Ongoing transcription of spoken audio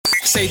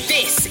So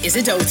this is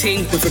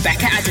Adulting with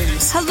Rebecca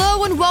Adams.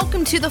 Hello and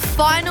welcome to the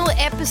final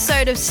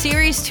episode of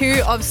Series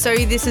 2 of So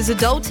This Is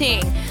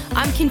Adulting.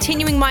 I'm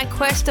continuing my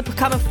quest to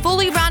become a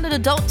fully rounded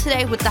adult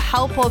today with the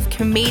help of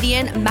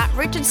comedian Matt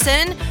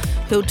Richardson,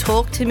 who'll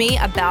talk to me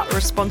about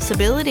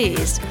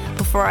responsibilities.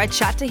 Before I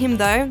chat to him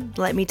though,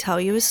 let me tell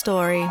you a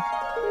story.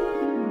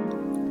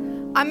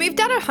 I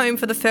moved out of home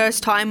for the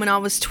first time when I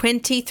was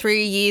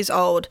 23 years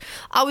old.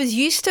 I was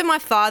used to my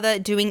father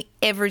doing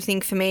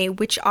everything for me,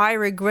 which I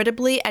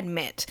regrettably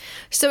admit.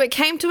 So it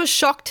came to a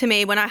shock to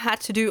me when I had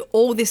to do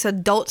all this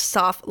adult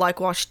stuff like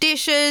wash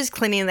dishes,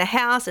 cleaning the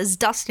house, as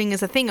dusting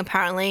is a thing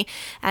apparently,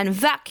 and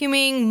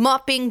vacuuming,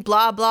 mopping,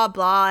 blah, blah,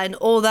 blah, and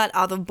all that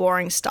other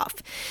boring stuff.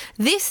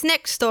 This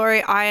next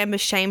story I am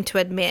ashamed to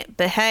admit,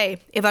 but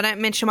hey, if I don't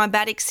mention my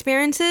bad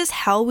experiences,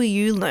 how will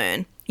you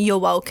learn? You're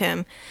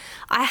welcome.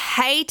 I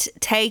hate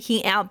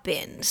taking out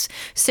bins.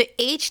 So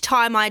each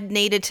time I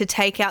needed to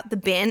take out the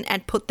bin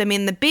and put them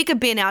in the bigger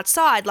bin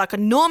outside like a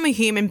normal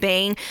human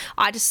being,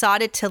 I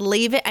decided to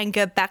leave it and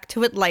go back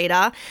to it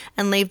later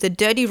and leave the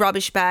dirty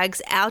rubbish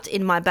bags out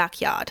in my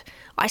backyard.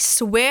 I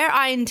swear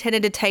I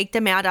intended to take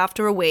them out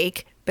after a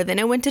week, but then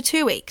it went to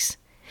 2 weeks.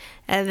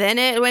 And then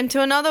it went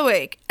to another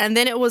week. And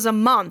then it was a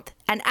month.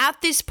 And at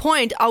this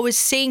point, I was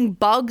seeing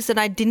bugs that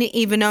I didn't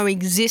even know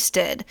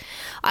existed.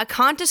 I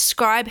can't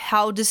describe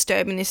how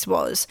disturbing this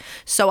was.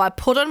 So I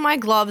put on my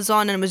gloves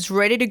on and was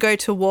ready to go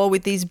to war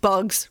with these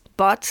bugs.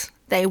 But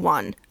they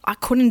won. I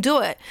couldn't do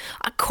it.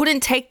 I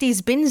couldn't take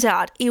these bins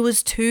out. It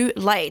was too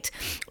late.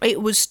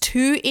 It was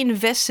too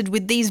invested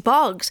with these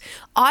bugs.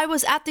 I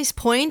was at this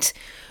point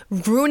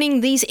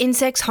ruining these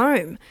insects'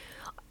 home.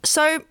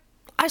 So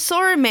I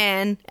saw a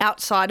man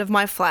outside of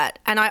my flat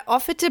and I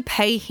offered to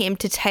pay him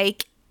to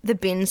take the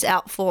bins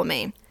out for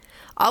me.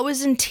 I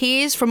was in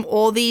tears from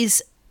all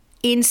these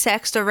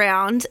insects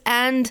around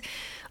and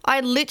I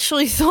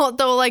literally thought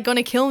they were like going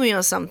to kill me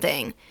or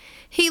something.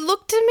 He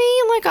looked at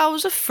me like I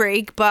was a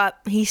freak, but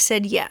he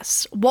said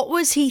yes. What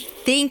was he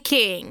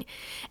thinking?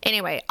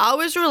 Anyway, I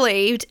was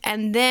relieved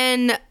and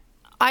then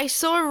I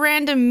saw a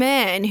random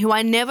man who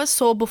I never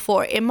saw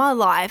before in my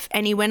life,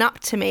 and he went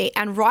up to me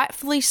and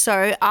rightfully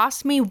so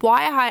asked me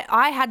why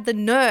I had the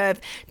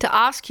nerve to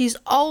ask his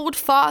old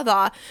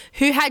father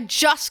who had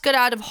just got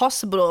out of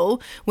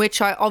hospital,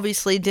 which I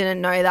obviously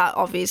didn't know that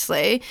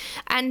obviously,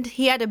 and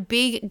he had a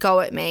big go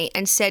at me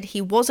and said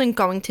he wasn't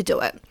going to do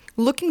it.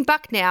 Looking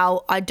back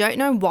now, I don't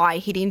know why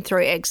he didn't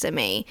throw eggs at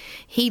me.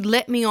 He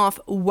let me off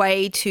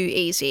way too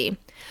easy.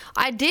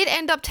 I did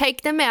end up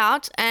taking them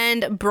out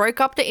and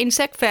broke up the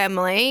insect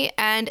family,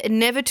 and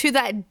never to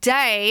that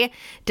day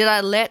did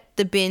I let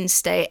the bin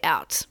stay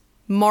out.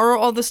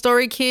 Moral of the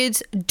story,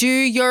 kids, do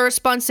your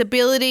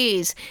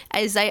responsibilities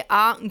as they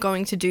aren't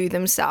going to do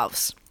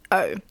themselves.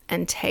 Oh,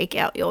 and take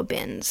out your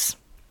bins.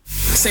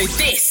 So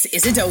this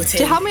is Adulting.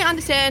 To help me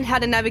understand how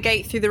to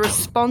navigate through the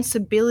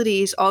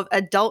responsibilities of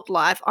adult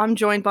life, I'm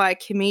joined by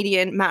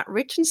comedian Matt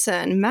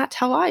Richardson. Matt,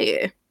 how are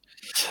you?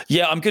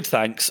 Yeah, I'm good,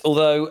 thanks.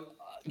 Although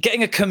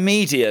getting a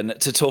comedian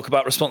to talk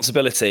about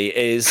responsibility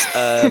is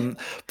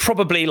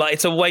probably like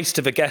it's a waste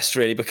of a guest,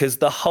 really, because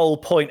the whole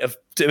point of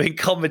doing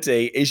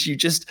comedy is you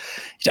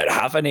don't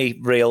have any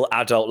real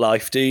adult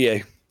life, do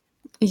you?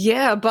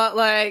 Yeah, but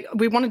like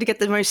we wanted to get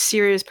the most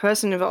serious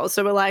person involved,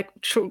 so we're like,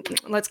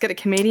 let's get a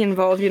comedian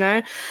involved, you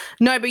know?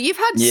 No, but you've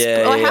had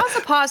how's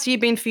the past year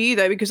been for you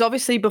though? Because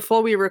obviously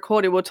before we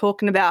recorded, we're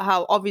talking about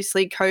how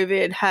obviously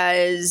COVID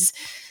has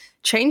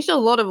changed a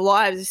lot of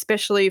lives,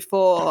 especially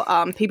for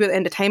people in the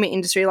entertainment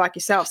industry like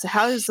yourself. So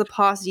how has the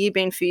past year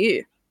been for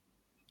you?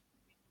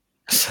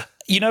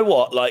 You know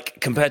what?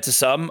 Like compared to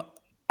some,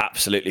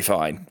 absolutely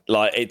fine.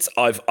 Like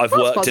I've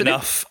worked positive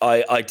enough.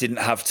 I didn't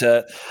have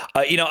to.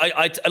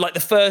 I like the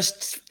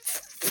first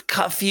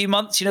few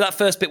months. You know that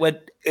first bit where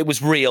it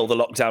was real, the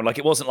lockdown. Like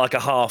it wasn't like a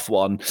half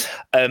one.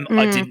 I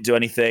didn't do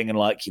anything and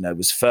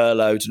was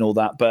furloughed and all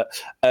that. But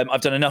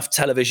I've done enough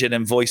television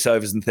and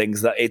voiceovers and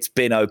things that it's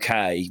been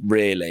okay.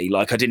 Really,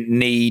 like I didn't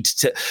need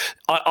to.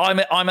 I'm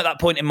at that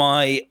point in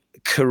my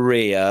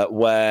career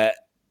where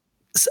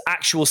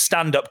actual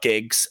stand-up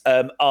gigs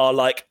are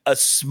like a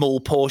small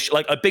portion,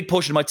 like a big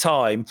portion of my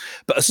time,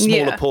 but a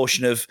smaller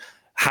portion of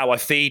how I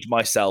feed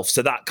myself.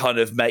 So that kind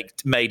of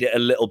made it a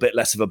little bit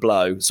less of a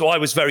blow. So I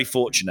was very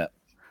fortunate.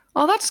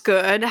 Oh, that's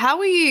good. How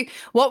were you?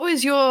 What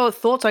was your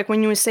thoughts like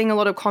when you were seeing a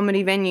lot of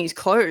comedy venues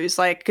close?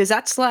 Like, because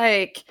that's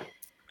like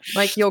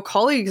your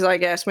colleagues, I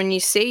guess, when you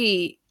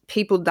see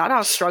people that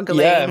are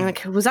struggling. Yeah.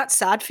 Like, was that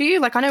sad for you?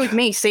 Like, I know with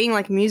me, seeing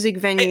like music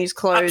venues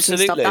close and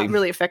stuff, that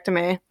really affected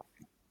me.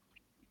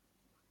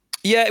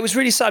 Yeah, it was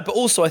really sad, but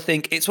also I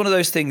think it's one of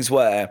those things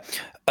where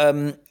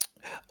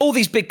all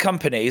these big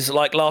companies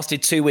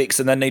lasted 2 weeks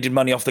and then needed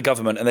money off the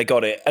government and they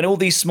got it. And all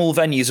these small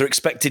venues are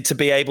expected to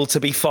be able to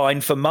be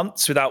fine for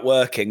months without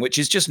working, which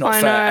is just not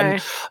fair.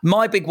 And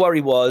my big worry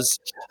was,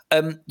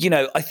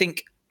 I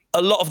think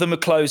a lot of them are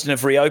closed and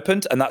have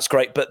reopened, and that's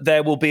great. But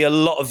there will be a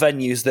lot of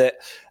venues that,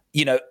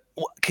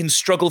 can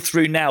struggle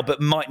through now,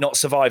 but might not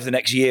survive the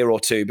next year or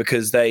two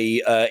because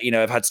they,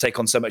 have had to take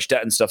on so much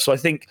debt and stuff. So I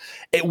think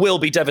it will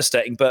be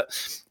devastating. But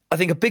I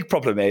think a big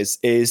problem is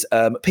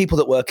people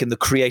that work in the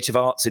creative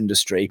arts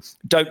industry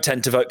don't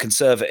tend to vote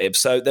Conservative.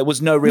 So there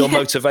was no real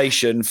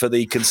motivation for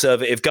the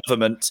Conservative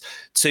government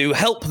to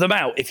help them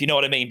out, if you know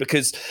what I mean,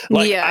 because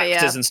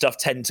actors and stuff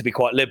tend to be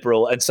quite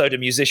liberal, and so do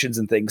musicians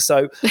and things.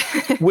 So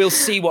we'll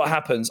see what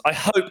happens. I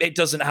hope it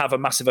doesn't have a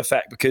massive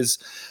effect because,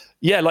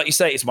 yeah, like you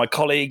say, it's my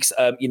colleagues.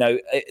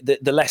 The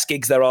less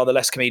gigs there are, the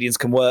less comedians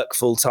can work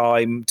full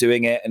time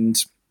doing it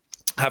and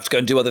have to go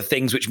and do other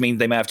things, which means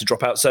they may have to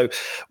drop out. So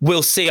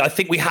we'll see. I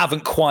think we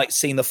haven't quite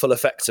seen the full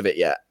effects of it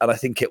yet. And I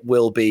think it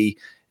will be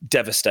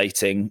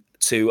devastating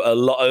to a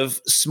lot of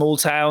small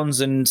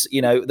towns and,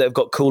 they've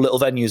got cool little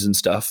venues and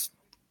stuff.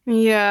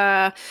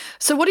 Yeah.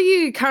 So what are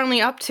you currently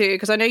up to?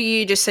 Because I know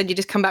you just said you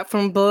just come back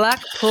from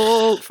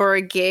Blackpool for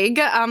a gig.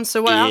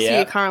 So what else are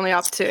you currently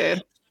up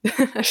to?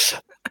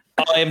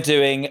 I am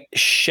doing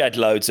shed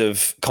loads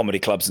of comedy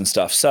clubs and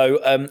stuff. So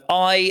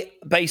I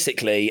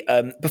basically,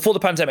 before the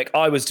pandemic,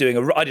 I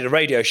did a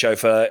radio show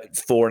for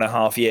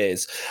 4.5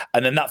 years.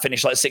 And then that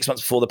finished like 6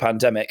 months before the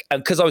pandemic.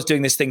 And because I was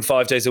doing this thing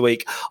 5 days a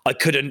week, I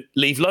couldn't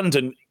leave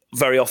London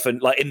very often,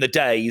 like in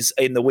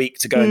the week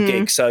to go and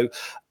gig. So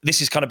this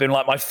has kind of been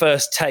like my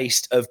first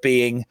taste of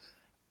being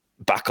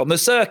back on the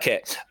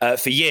circuit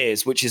for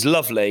years, which is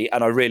lovely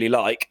and I really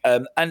like.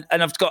 And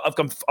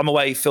I'm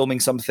away filming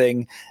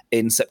something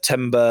in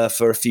September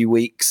for a few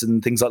weeks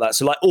and things like that.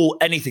 So like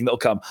anything that'll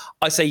come,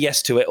 I say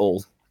yes to it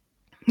all.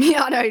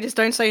 Yeah, I know. Just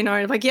don't say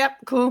no. Like, yep,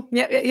 cool.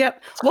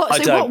 Yep. What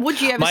would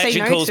you ever say no to? My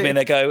agent calls me and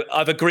they go,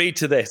 I've agreed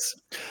to this.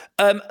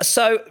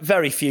 So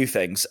very few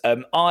things.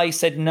 I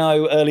said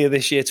no earlier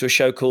this year to a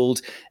show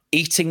called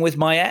Eating with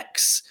My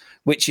Ex,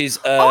 which is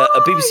a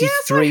BBC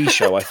Three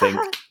show, I think.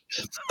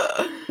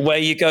 Where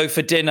you go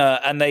for dinner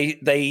and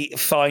they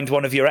find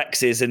one of your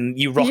exes and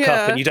you rock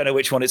up and you don't know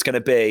which one it's going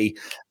to be,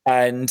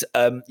 and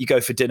you go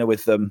for dinner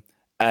with them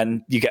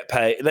and you get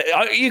paid.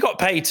 You got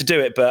paid to do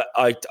it, but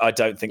I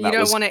don't think that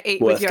was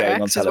worth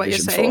going on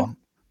television for.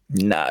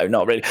 No,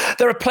 not really.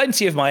 There are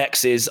plenty of my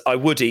exes I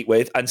would eat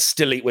with and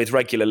still eat with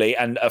regularly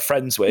and are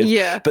friends with.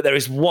 Yeah. But there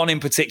is one in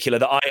particular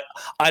that I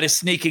had a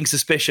sneaking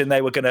suspicion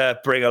they were going to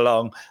bring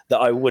along that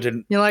I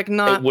wouldn't. You're like,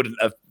 no, it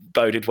wouldn't have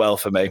boded well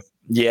for me.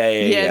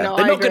 Yeah. No,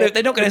 they're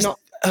not going to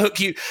hook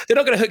you. They're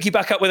not going to hook you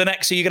back up with an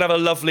ex who you're going to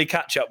have a lovely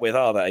catch up with,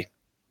 are they?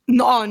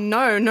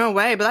 No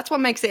way. But that's what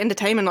makes it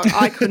entertainment. Like,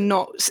 I could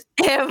not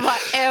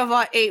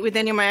ever eat with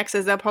any of my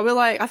exes. They're probably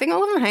like, I think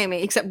all of them hate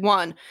me except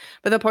one,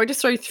 but they'll probably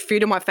just throw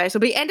food in my face.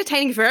 It'll be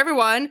entertaining for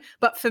everyone,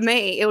 but for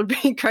me, it would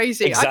be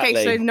crazy. Exactly.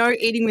 Okay, so no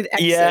eating with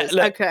exes. Yeah,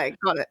 look, okay,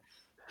 got it.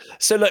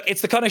 So look,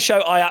 it's the kind of show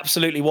I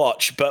absolutely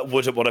watch, but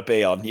wouldn't want to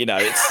be on.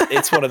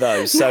 It's one of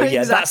those. So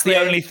yeah, that's the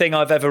only thing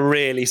I've ever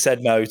really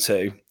said no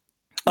to.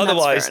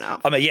 Otherwise,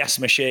 I'm a yes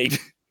machine.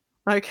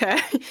 Okay.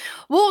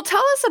 Well,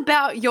 tell us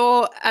about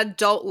your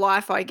adult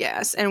life, I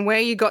guess, and where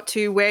you got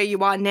to where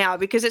you are now,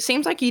 because it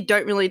seems like you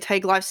don't really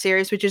take life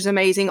serious, which is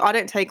amazing. I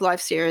don't take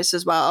life serious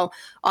as well.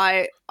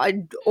 I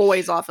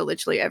always laugh at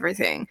literally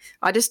everything.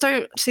 I just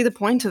don't see the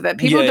point of it.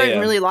 People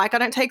don't really like I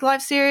don't take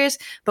life serious,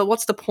 but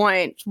what's the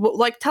point?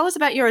 Like, tell us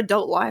about your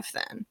adult life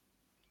then.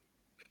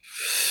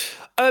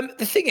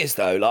 The thing is,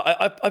 though, like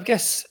I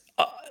guess...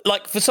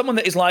 like for someone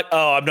that is like,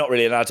 oh, I'm not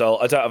really an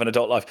adult, I don't have an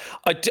adult life.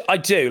 I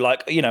do.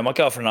 Like, my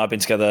girlfriend and I have been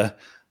together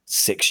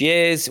 6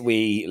 years.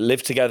 We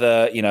live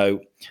together,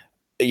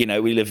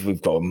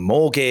 we've got a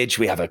mortgage,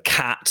 we have a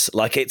cat.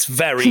 Like, it's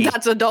very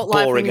that's adult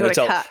boring life and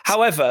adult. Cat.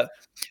 However,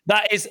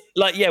 that is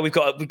like, yeah, we've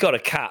got a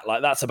cat.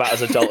 Like, that's about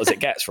as adult as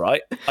it gets,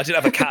 right? I didn't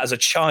have a cat as a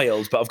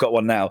child, but I've got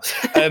one now.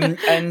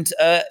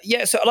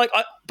 So like,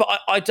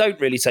 I don't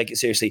really take it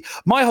seriously.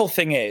 My whole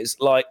thing is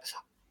like,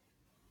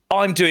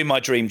 I'm doing my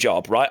dream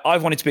job, right?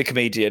 I've wanted to be a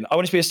comedian. I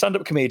wanted to be a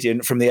stand-up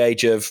comedian from the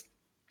age of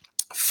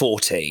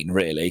 14,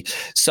 really.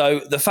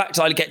 So the fact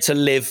I get to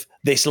live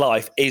this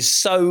life is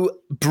so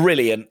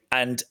brilliant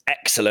and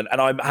excellent, and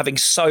I'm having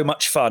so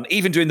much fun,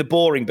 even doing the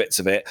boring bits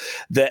of it,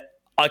 that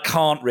I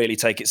can't really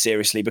take it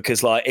seriously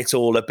because, like, it's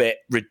all a bit.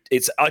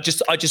 I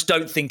just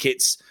don't think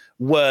it's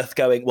worth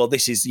going. Well,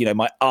 this is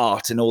my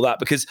art and all that,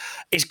 because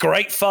it's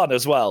great fun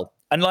as well.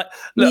 And like,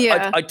 look,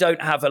 I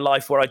don't have a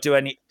life where I do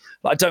any.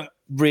 I don't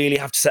really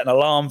have to set an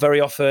alarm very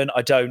often.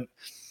 I don't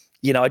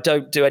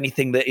do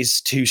anything that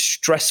is too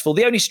stressful.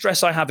 The only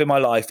stress I have in my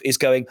life is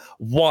going,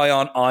 why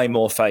aren't I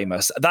more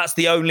famous? That's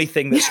the only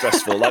thing that's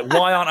stressful. Like,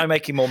 why aren't I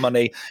making more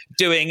money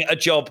doing a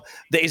job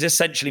that is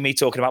essentially me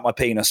talking about my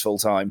penis full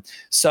time?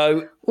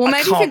 So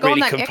I can't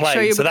really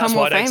complain. So that's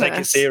why I don't take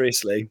it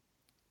seriously.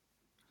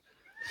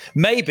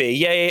 Maybe,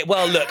 yeah.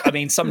 Well, look, I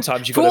mean,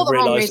 sometimes you've got to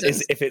realise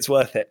if it's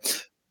worth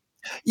it.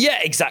 Yeah,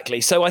 exactly.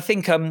 So I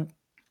think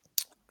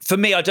for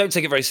me, I don't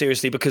take it very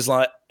seriously because,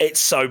 like, it's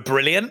so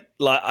brilliant.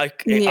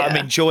 Like, I'm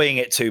enjoying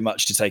it too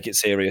much to take it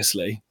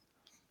seriously.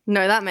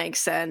 No, that makes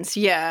sense.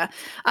 Yeah.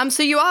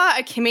 So you are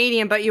a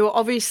comedian, but you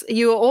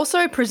were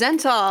also a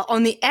presenter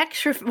on the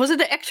Extra. Was it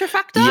the Extra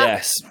Factor?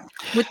 Yes.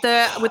 With the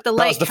late Caroline.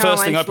 That was the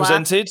first thing I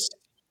presented.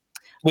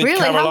 With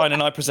really? Caroline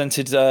and I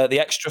presented the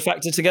Extra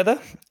Factor together.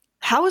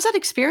 How was that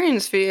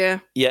experience for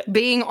you? Yeah.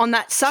 Being on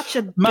such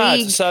a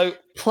big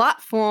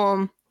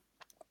platform.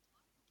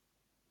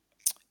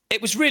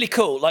 It was really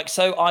cool. Like,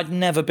 so I'd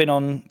never been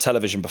on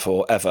television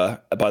before,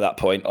 ever, by that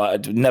point.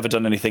 I'd never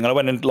done anything. And I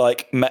went and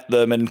like met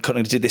them and kind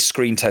of did this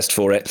screen test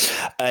for it.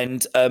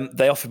 And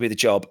they offered me the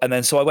job. And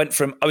then so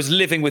I was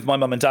living with my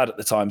mum and dad at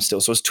the time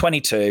still. So I was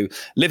 22,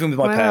 living with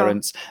my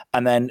parents,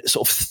 and then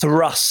sort of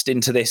thrust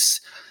into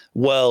this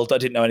world I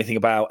didn't know anything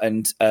about.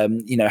 And,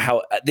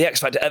 how the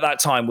X Factor at that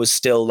time was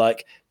still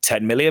like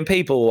 10 million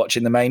people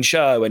watching the main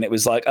show, and it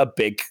was like a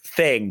big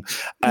thing.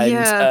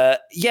 And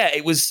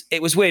it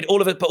was weird.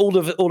 All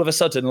of a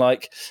sudden,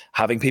 like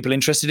having people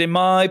interested in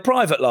my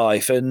private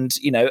life, and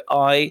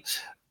I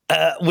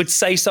would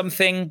say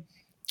something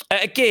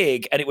at a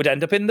gig and it would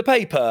end up in the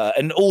paper,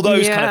 and all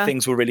those kind of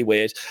things were really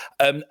weird.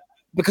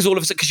 Because all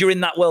of a sudden, because you're in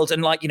that world,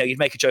 and like, you'd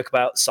make a joke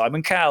about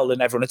Simon Cowell and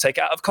everyone would take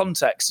it out of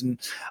context, and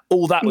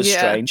all that was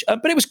strange.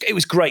 But it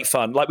was great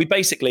fun. Like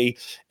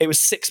it was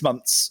 6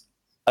 months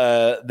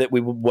that we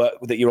would work,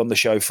 that you're on the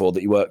show for,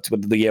 that you worked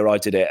the year I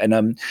did it.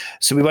 And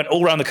so we went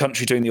all around the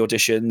country doing the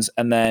auditions,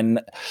 and then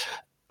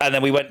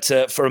we went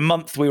for a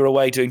month, we were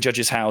away doing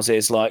judges'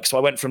 houses. Like, so I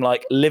went from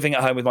like living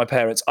at home with my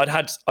parents.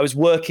 I was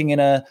working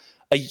in a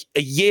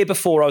year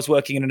before, I was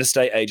working in an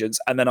estate agent's,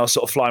 and then I was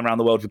sort of flying around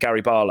the world with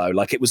Gary Barlow.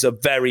 Like, it was a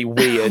very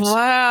weird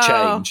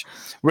change.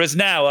 Whereas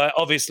now I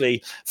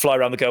obviously fly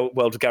around the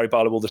world with Gary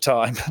Barlow all the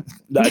time.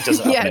 That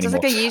doesn't happen it's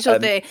anymore. like a usual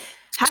thing.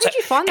 How did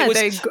you find that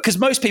though? Because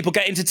most people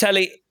get into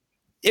telly.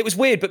 It was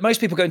weird, but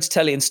most people go into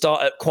telly and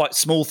start at quite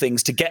small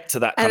things to get to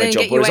that kind of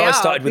job. Whereas I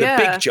started with a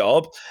big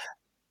job,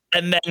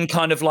 and then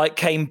kind of like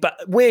came back.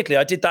 Weirdly,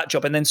 I did that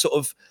job and then sort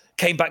of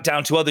came back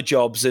down to other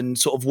jobs and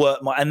sort of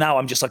worked and now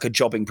I'm just like a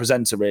jobbing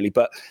presenter, really.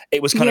 But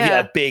it was kind of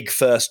a big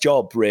first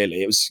job,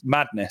 really. It was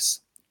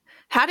madness.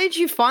 How did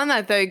you find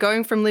that though,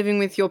 going from living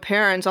with your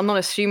parents? I'm not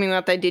assuming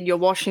that they did your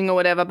washing or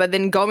whatever, but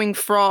then going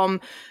from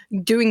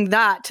doing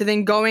that to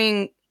then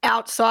going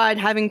outside,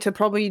 having to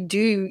probably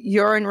do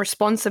your own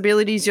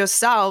responsibilities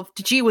yourself.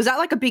 Was that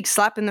like a big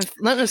slap in the,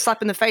 not a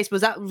slap in the face,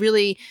 was that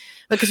really,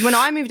 because when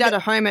I moved out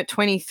of home at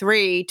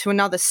 23 to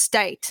another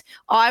state,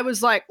 I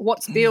was like,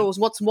 what's bills,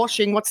 what's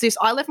washing, what's this?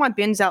 I left my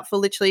bins out for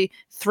literally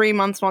 3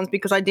 months once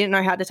because I didn't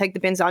know how to take the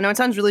bins out. I know it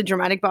sounds really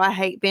dramatic, but I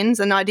hate bins,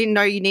 and I didn't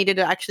know you needed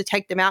to actually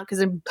take them out because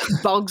then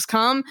bugs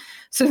come.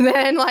 So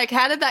then, like,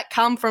 how did that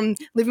come from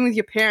living with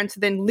your parents to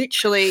then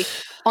literally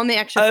on the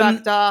X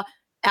Factor,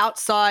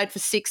 outside for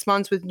 6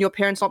 months with your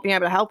parents not being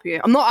able to help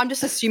you? I'm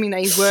just assuming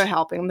they were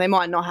helping them. They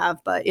might not have,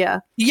 but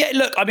yeah. Yeah,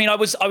 look, I mean, I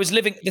was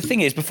living, the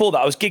thing is, before that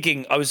I was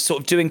gigging, I was sort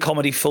of doing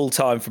comedy full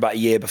time for about a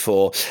year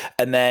before.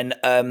 And then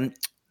I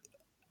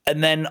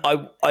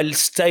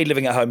stayed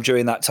living at home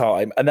during that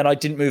time. And then I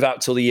didn't move out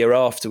till the year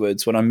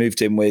afterwards, when I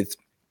moved in with,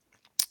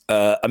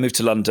 I moved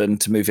to London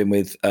to move in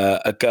with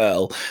a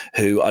girl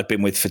who I'd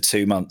been with for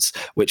 2 months,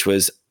 which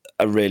was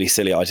a really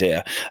silly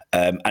idea,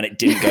 and it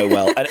didn't go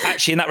well. And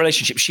actually, in that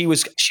relationship, she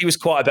was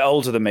quite a bit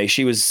older than me.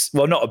 She was,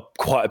 well, not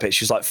quite a bit.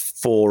 She was like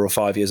 4 or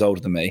 5 years older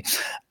than me,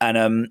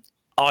 and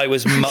I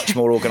was much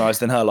more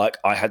organized than her. Like,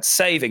 I had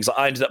savings.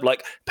 I ended up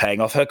like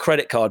paying off her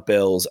credit card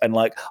bills, and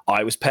like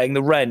I was paying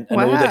the rent and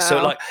all this.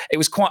 So like it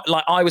was quite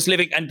like I was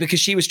living, and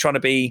because she was trying to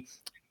be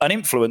an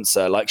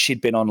influencer, like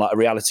she'd been on like a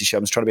reality show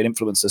and was trying to be an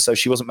influencer, so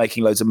she wasn't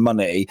making loads of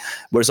money,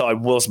 whereas I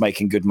was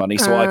making good money.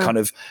 So I kind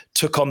of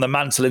took on the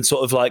mantle and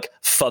sort of like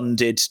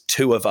funded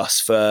 2 of us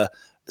for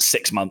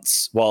 6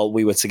 months while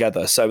we were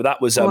together. So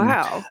that was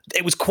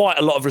it was quite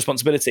a lot of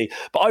responsibility,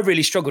 but I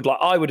really struggled. Like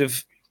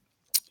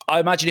I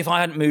imagine if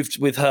I hadn't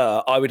moved with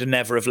her, I would have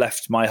never have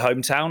left my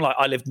hometown. Like,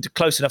 I lived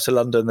close enough to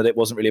London that it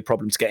wasn't really a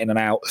problem to get in and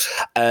out,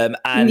 and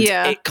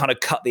it kind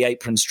of cut the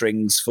apron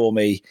strings for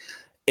me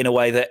in a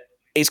way that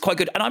is quite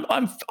good. And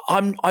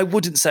I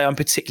wouldn't say I'm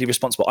particularly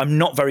responsible. I'm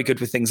not very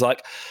good with things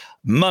like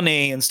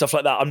money and stuff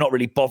like that. I'm not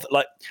really bothered.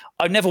 Like,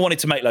 I never wanted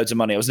to make loads of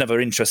money. I was never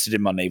interested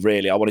in money,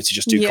 really. I wanted to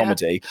just do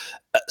comedy.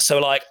 So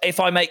like, if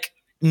I make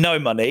no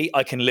money,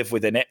 I can live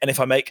within it. And if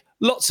I make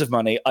lots of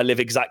money, I live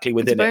exactly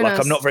within it. Like,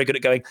 I'm not very good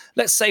at going,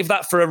 let's save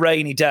that for a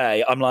rainy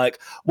day. I'm like,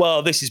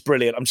 well, this is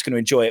brilliant, I'm just going to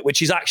enjoy it,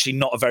 which is actually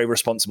not a very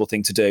responsible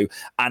thing to do,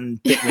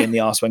 and bit me in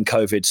the arse when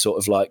COVID sort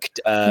of like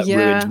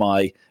ruined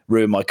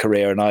my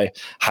career, and I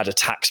had a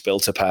tax bill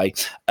to pay.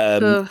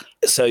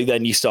 So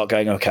then you start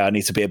going, okay, I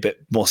need to be a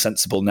bit more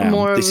sensible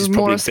now. This has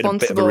probably been a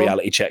bit of a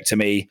reality check to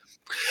me.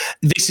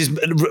 This is,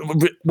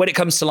 when it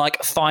comes to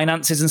like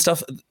finances and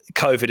stuff,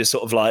 COVID has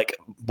sort of like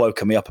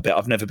woken me up a bit.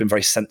 I've never been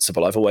very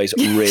sensible. I've always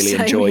really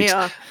enjoyed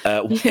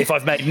if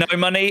I've made no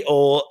money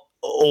or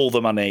all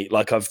the money,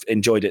 like I've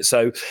enjoyed it.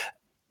 So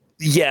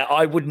yeah,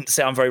 I wouldn't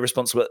say I'm very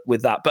responsible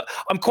with that, but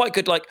I'm quite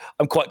good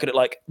at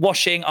like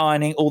washing,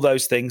 ironing, all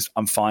those things.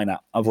 I'm fine at.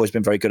 I've always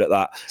been very good at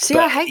that. See,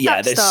 but I hate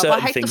that stuff. I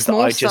hate the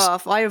small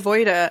stuff. I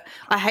avoid it.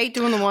 I hate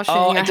doing the washing.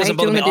 I hate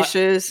doing the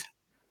dishes.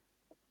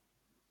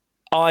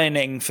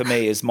 Ironing for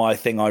me is my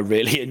thing I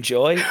really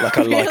enjoy. Like,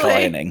 I like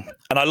ironing,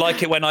 and I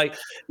like it when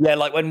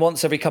like when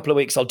once every couple of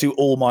weeks I'll do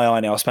all my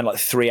ironing. I'll spend like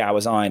 3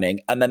 hours ironing,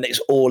 and then it's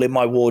all in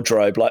my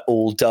wardrobe, like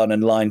all done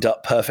and lined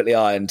up, perfectly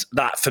ironed.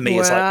 That for me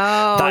is like,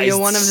 that is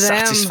one of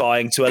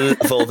satisfying to a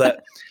level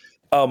that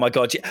Oh my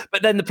God. Yeah.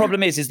 But then the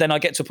problem is then I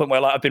get to a point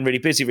where like I've been really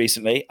busy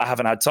recently. I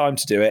haven't had time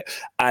to do it.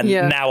 And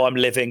now I'm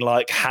living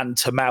like hand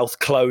to mouth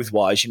clothes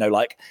wise,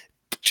 like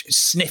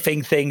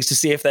sniffing things to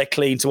see if they're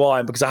clean to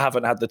iron because I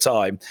haven't had the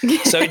time.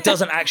 So it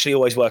doesn't actually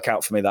always work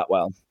out for me that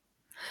well.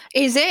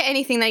 Is there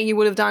anything that you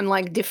would have done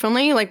like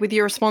differently, like with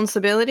your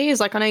responsibilities?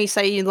 Like I know you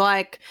say you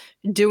like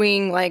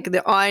doing like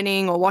the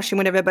ironing or washing,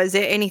 whatever, but is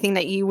there anything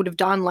that you would have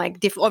done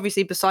like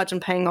obviously besides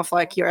from paying off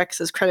like your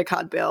ex's credit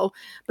card bill,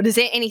 but is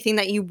there anything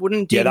that you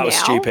wouldn't do? Yeah, that now? was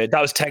stupid.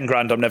 That was 10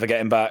 grand I'm never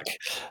getting back.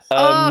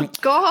 Oh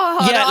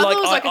God. Yeah, I thought it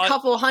was like a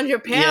couple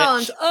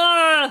 £100.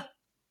 Yeah.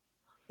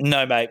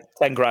 No, mate,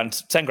 10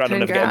 grand. 10 grand I'm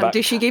never getting back.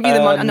 Did she give you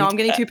the money? No, I'm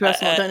getting too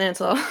personal. Don't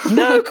answer.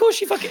 No, of course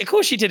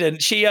she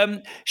didn't.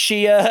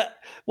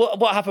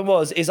 What happened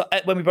was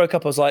when we broke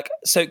up, I was like,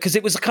 because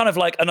it was kind of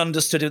like an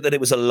understood that it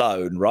was a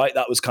loan, right?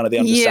 That was kind of the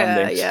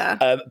understanding.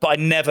 Yeah. But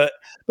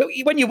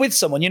when you're with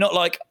someone, you're not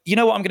like, you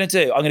know what I'm going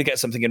to do? I'm going to get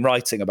something in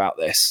writing about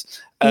this.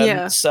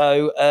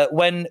 So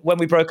when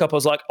we broke up, I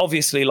was like,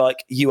 obviously,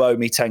 like you owe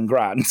me 10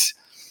 grand.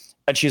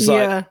 And she's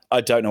like, I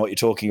don't know what you're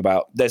talking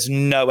about. There's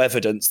no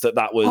evidence that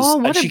was.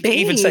 Oh, and she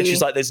even said, she's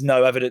like, there's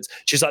no evidence.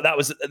 She's like,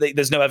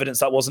 there's no evidence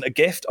that wasn't a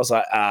gift. I was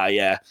like,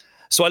 yeah.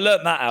 So I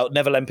learned that out.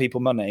 Never lend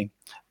people money.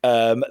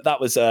 That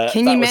was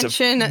Can you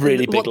mention a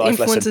really big life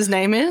lesson. What the influencer's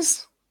name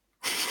is?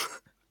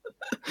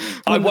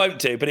 I won't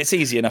do, but it's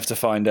easy enough to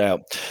find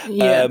out.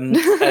 Yeah.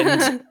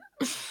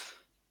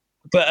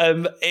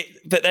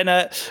 But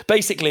then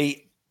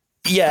basically.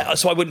 Yeah,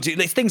 so I wouldn't do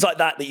things like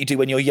that you do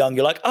when you're young.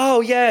 You're like,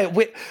 oh yeah,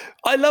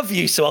 I love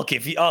you, so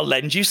I'll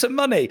lend you some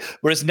money.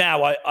 Whereas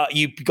now,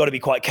 you've got to be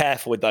quite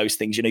careful with those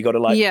things. You got to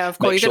like, of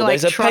course, make sure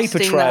there's a paper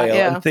trail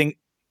and think.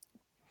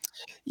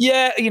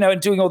 Yeah,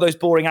 and doing all those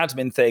boring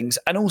admin things.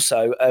 And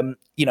also,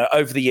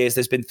 over the years,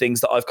 there's been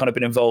things that I've kind of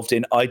been involved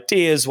in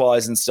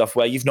ideas-wise and stuff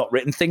where you've not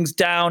written things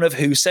down of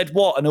who said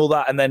what and all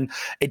that, and then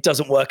it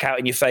doesn't work out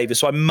in your favor.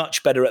 So I'm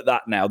much better at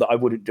that now that I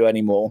wouldn't do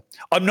anymore.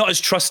 I'm not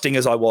as trusting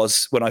as I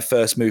was when I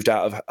first moved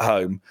out of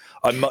home.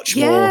 I'm much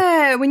more...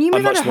 Yeah, when you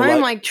move out of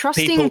home, like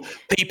trusting...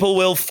 People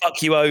will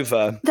fuck you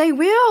over. They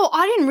will.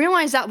 I didn't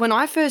realize that when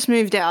I first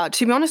moved out.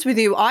 To be honest with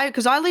you,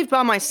 because I lived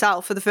by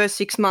myself for the first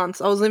 6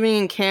 months. I was living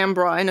in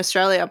Canberra in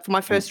Australia for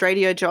my first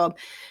radio job,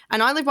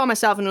 and I lived by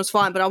myself and it was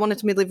fine, but I wanted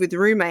to live with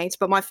roommates.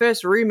 But my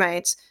first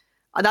roommates,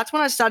 that's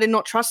when I started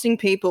not trusting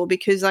people,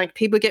 because like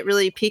people get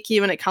really picky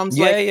when it comes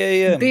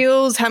to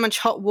bills, how much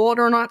hot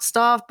water and that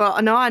stuff. But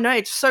I know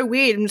it's so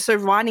weird. And so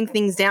writing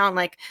things down,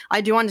 like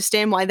I do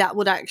understand why that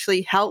would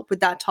actually help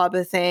with that type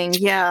of thing.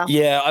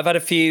 Yeah, I've had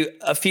a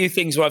few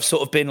things where I've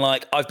sort of been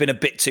like, I've been a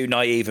bit too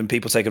naive and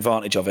people take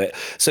advantage of it.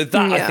 So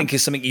that I think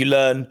is something you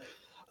learn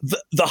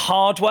the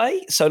hard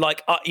way. So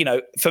like,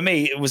 for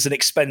me, it was an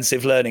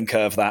expensive learning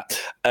curve that.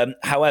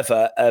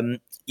 However,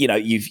 you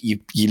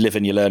live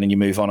and you learn and you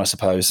move on, I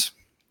suppose.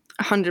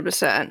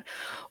 100%.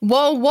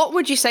 Well, what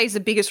would you say is the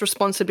biggest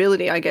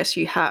responsibility, I guess,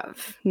 you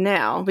have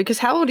now? Because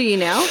how old are you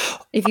now?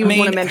 If you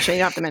want to mention, you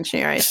don't have to mention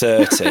your age.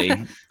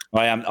 30.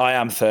 I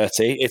am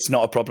 30. It's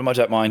not a problem. I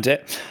don't mind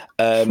it.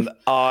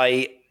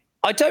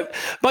 I don't.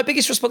 My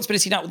biggest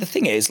responsibility now. The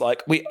thing is,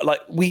 like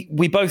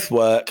we both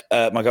work.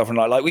 My girlfriend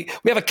and I, we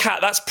have a cat.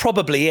 That's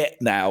probably it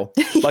now.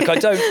 Like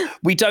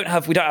we don't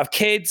have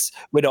kids.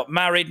 We're not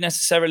married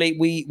necessarily.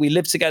 We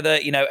live together.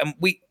 And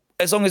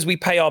as long as we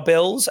pay our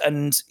bills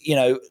and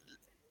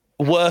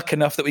work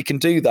enough that we can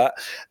do that,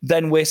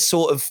 then we're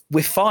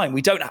fine.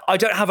 I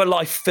don't have a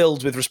life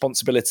filled with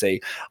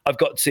responsibility. I've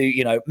got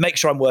to, make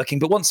sure I'm working.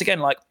 But once again,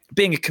 like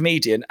being a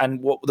comedian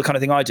and the kind of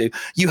thing I do,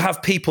 you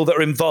have people that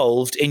are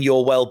involved in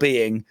your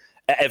well-being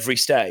at every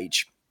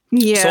stage.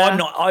 Yeah. So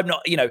I'm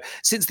not,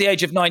 since the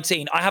age of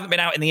 19, I haven't been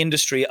out in the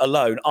industry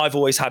alone. I've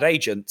always had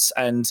agents,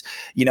 and,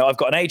 I've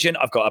got an agent,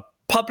 I've got a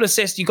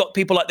publicist, you've got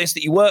people like this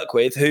that you work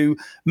with who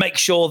make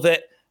sure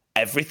that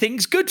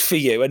everything's good for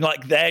you, and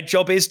like their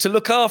job is to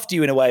look after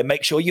you in a way and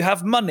make sure you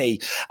have money,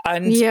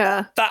 and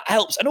that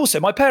helps. And also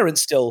my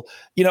parents still,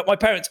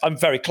 I'm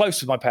very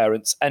close with my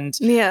parents, and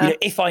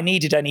if I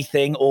needed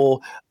anything or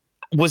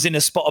was in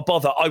a spot of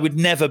bother, I would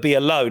never be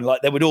alone.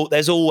 Like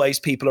there's always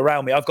people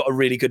around me. I've got a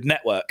really good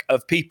network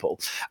of people,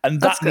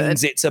 and that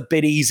means it's a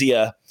bit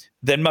easier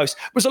than most.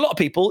 Whereas a lot of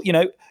people,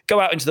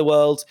 go out into the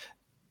world,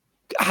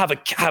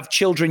 have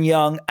children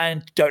young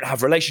and don't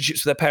have relationships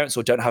with their parents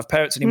or don't have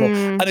parents anymore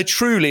and are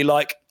truly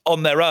like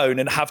on their own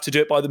and have to do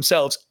it by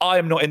themselves. I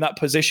am not in that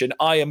position.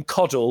 I am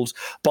coddled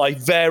by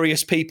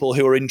various people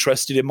who are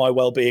interested in my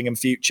well-being and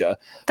future.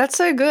 That's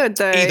so good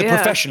though. Either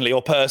professionally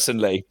or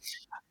personally.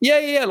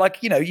 Yeah. Like,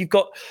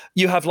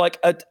 you have like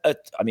I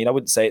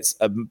wouldn't say it's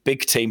a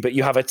big team, but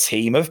you have a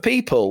team of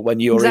people when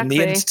you're in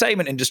the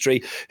entertainment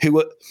industry who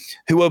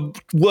are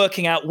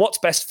working out what's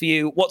best for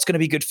you, what's going to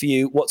be good for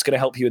you, what's going to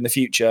help you in the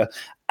future.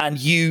 And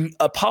you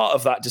are part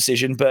of that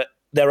decision, but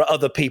there are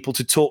other people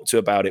to talk to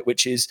about it,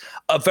 which is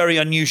a very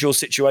unusual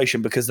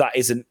situation because that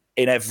isn't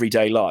in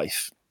everyday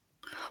life.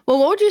 Well,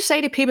 what would you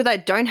say to people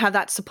that don't have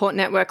that support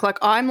network? Like,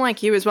 I'm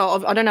like you as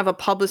well. I don't have a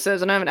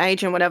publicist, I don't have an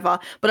agent, whatever,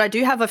 but I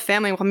do have a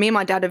family. Me and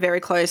my dad are very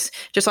close.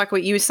 Just like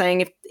what you were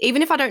saying,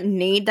 even if I don't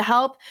need the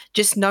help,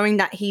 just knowing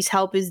that his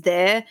help is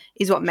there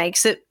is what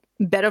makes it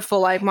better for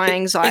like my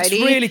anxiety.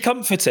 It's really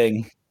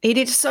comforting. It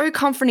is so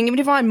comforting. Even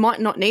if I might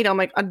not need it, I'm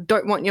like, I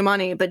don't want your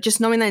money, but just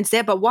knowing that it's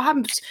there. But what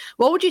happens?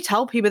 What would you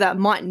tell people that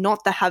might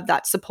not have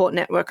that support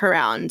network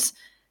around?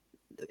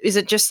 Is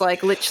it just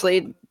like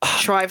literally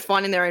try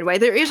finding their own way?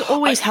 There is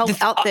always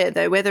help out there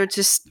though, whether it's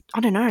just,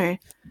 I don't know.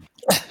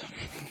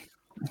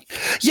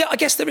 Yeah, I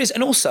guess there is.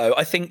 And also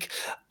I think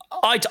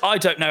I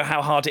don't know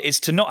how hard it is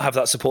to not have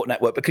that support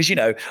network because, you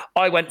know,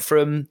 I went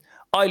from,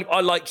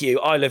 I like you,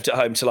 I lived at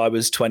home till I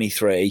was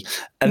 23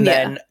 and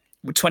then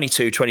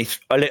 22,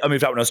 23, I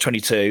moved out when I was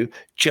 22,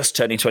 just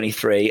turning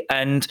 23.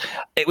 And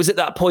it was at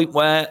that point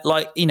where,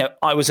 like, you know,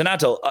 I was an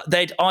adult.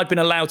 I'd been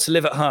allowed to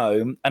live at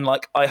home and,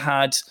 like, I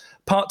had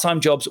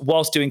part-time jobs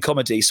whilst doing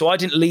comedy. So I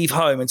didn't leave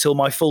home until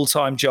my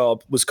full-time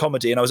job was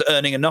comedy and I was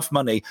earning enough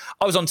money.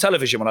 I was on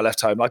television when I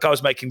left home. Like, I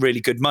was making really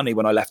good money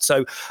when I left.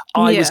 So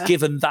I was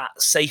given that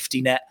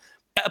safety net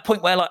at a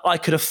point where, like, I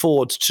could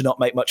afford to not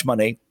make much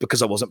money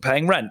because I wasn't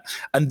paying rent.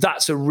 And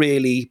that's a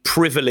really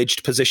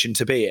privileged position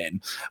to be in,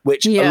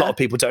 which a lot of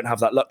people don't have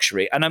that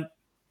luxury. And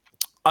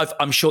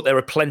I'm sure there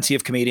are plenty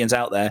of comedians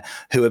out there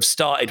who have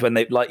started when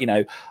they, like, you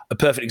know, a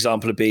perfect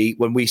example would be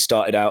when we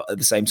started out at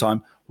the same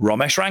time,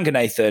 Ramesh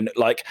Ranganathan,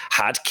 like,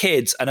 had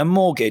kids and a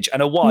mortgage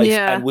and a wife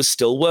and was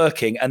still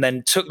working and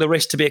then took the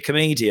risk to be a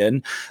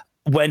comedian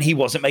when he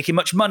wasn't making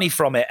much money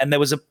from it. And there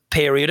was a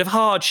period of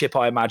hardship,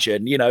 I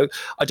imagine. You know,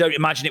 I don't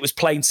imagine it was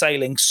plain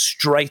sailing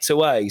straight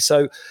away.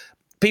 So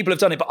people have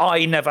done it, but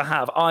I never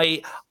have.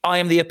 I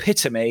am the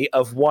epitome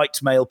of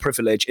white male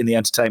privilege in the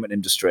entertainment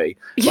industry.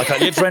 Like, I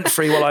lived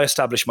rent-free while I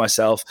established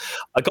myself.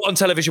 I got on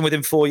television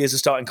within 4 years of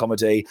starting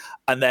comedy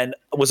and then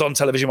was on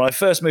television when I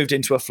first moved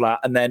into a flat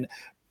and then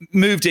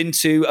moved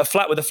into a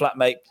flat with a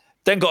flatmate,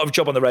 then got a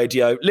job on the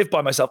radio, lived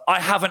by myself. I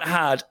haven't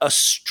had a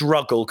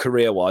struggle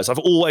career-wise. I've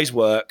always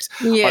worked.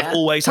 I've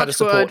always had a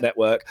support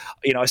network.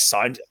 You know,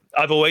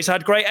 I've always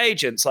had great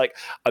agents. Like,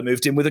 I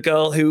moved in with a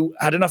girl who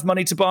had enough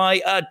money to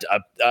buy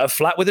a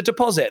flat with a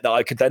deposit that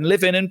I could then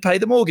live in and pay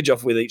the mortgage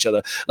off with each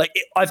other. Like,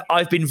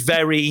 I've been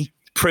very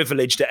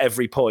privileged at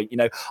every point. You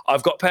know,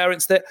 I've got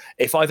parents that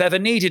if I've ever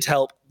needed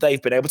help,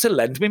 they've been able to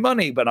lend me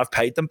money, but I've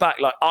paid them back.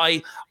 Like,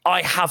 I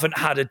haven't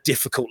had a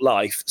difficult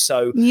life.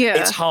 So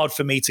it's hard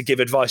for me to give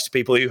advice to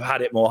people who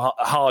had it more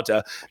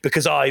harder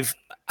because I've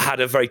had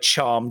a very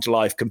charmed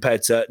life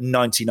compared to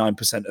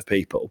 99% of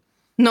people.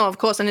 No, of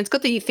course. And it's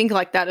good that you think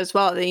like that as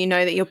well, that you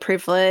know that you're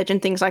privileged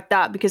and things like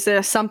that, because there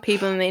are some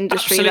people in the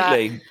industry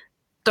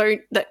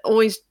that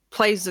always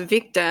plays the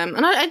victim.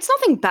 And it's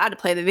nothing bad to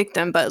play the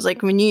victim, but it's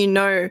like when you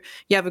know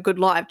you have a good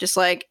life, just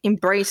like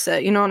embrace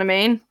it. You know what I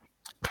mean?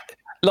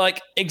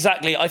 Like,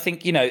 exactly. I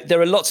think, you know,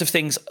 there are lots of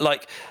things,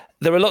 like,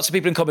 there are lots of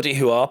people in comedy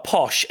who are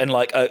posh and,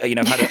 like, you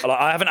know,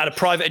 I haven't had a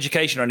private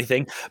education or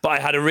anything, but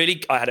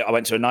I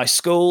went to a nice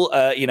school,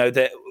 you know,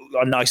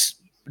 a nice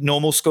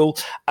normal school,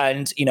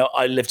 and, you know,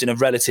 I lived in a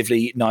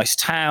relatively nice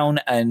town,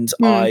 and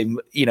I'm,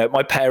 you know,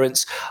 my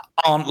parents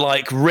aren't,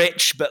 like,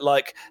 rich, but,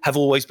 like, have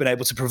always been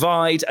able to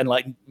provide, and,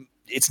 like,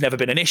 it's never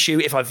been an issue.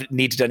 If I've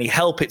needed any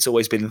help, it's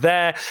always been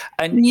there.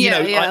 And, you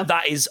know,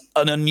 that is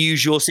an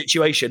unusual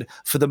situation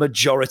for the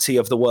majority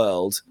of the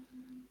world.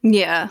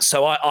 Yeah.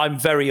 So I'm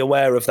very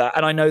aware of that.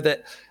 And I know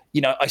that,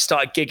 you know, I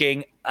started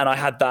gigging and I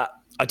had that,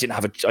 I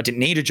didn't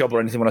need a job or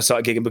anything when I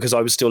started gigging because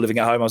I was still living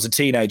at home. I was a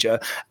teenager.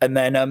 And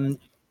then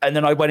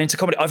I went into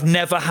comedy. I've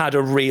never had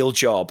a real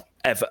job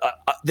ever.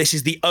 This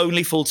is the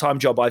only full-time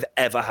job I've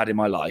ever had in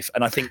my life.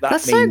 And I think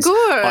that means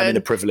so I'm in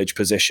a privileged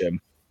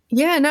position.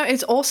 Yeah, no,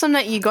 it's awesome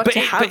that you got to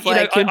have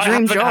your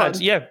dream job.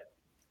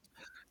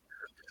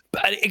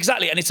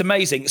 Exactly. And it's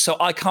amazing. So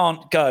I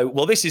can't go,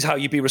 well, this is how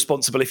you be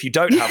responsible if you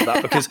don't have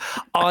that, because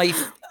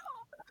I've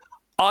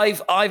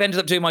ended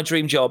up doing my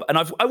dream job, and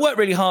I work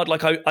really hard.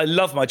 Like, I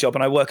love my job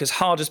and I work as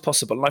hard as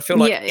possible. And I feel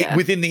like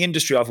within the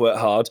industry I've worked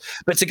hard,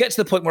 but to get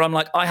to the point where I'm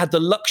like, I had the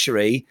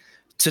luxury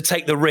to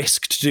take the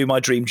risk to do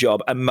my dream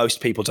job, and most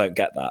people don't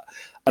get that.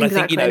 And I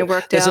think, you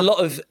know, there's a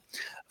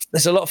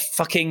lot of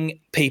fucking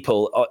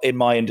people in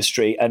my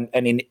industry and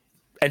in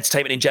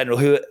entertainment in general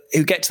who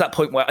get to that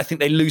point where I think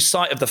they lose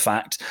sight of the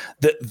fact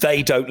that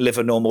they don't live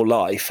a normal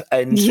life.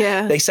 And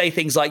they say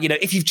things like, you know,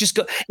 if you've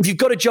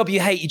got a job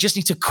you hate, you just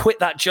need to quit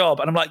that job.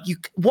 And I'm like,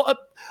 what are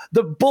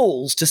the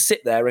balls to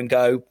sit there and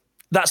go,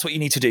 that's what you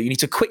need to do. You need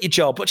to quit your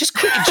job, but just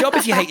quit your job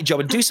if you hate your job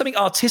and do something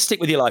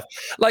artistic with your life.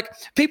 Like,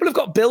 people have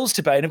got bills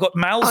to pay and have got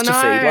mouths to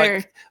feed.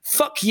 Like,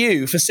 fuck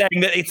you for saying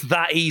that it's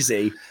that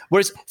easy.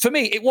 Whereas for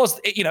me,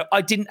 you know,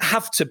 I didn't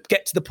have to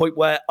get to the point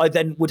where I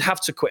then would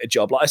have to quit a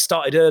job. Like, I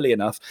started early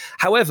enough.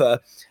 However,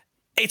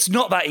 it's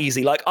not that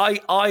easy. Like,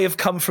 I have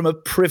come from a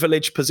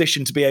privileged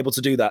position to be able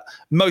to do that.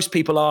 Most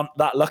people aren't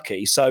that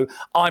lucky. So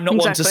I'm not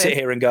one to sit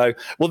here and go,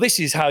 well,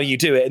 this is how you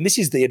do it, and this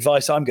is the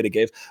advice I'm going to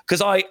give.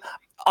 Because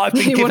I've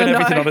been given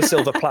everything on a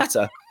silver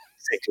platter,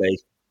 basically.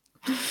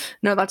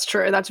 No, that's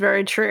true. That's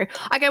very true.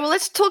 Okay, well,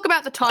 let's talk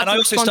about the types And I of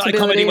also started responsibilities.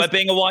 comedy where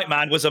being a white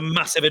man was a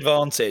massive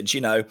advantage,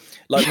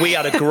 Like we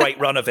had a great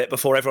run of it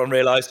before everyone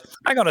realised,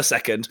 hang on a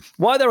second,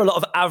 why are there a lot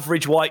of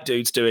average white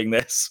dudes doing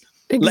this?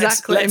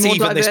 Exactly, Let's more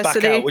even diversity. this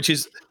back out, which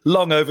is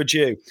long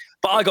overdue.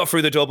 But I got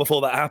through the door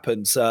before that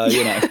happened, so,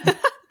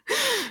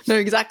 No,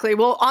 exactly.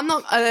 Well, I'm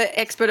not an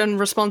expert on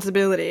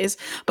responsibilities,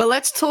 but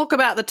let's talk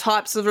about the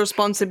types of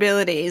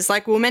responsibilities.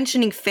 Like we're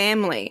mentioning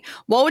family.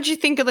 What would you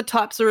think of the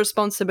types of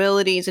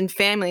responsibilities in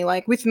family?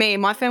 Like with me,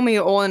 my family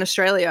are all in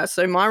Australia,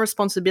 so my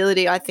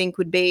responsibility, I think,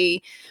 would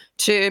be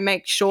to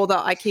make sure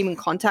that I keep in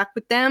contact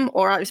with them.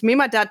 Or me and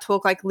my dad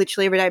talk like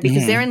literally every day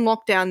because they're in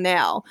lockdown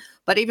now.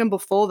 But even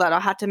before that, I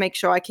had to make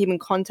sure I keep in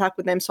contact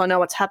with them so I know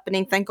what's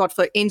happening. Thank God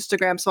for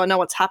Instagram so I know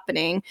what's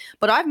happening.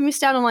 But I've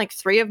missed out on like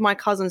 3 of my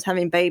cousins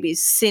having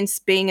babies since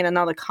being in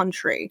another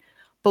country.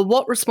 But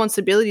what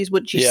responsibilities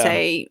would you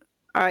say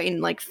are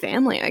in like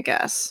family, I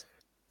guess?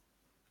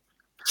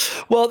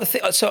 Well,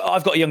 so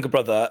I've got a younger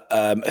brother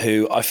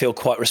who I feel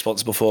quite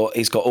responsible for.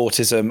 He's got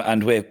autism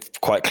and we're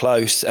quite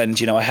close.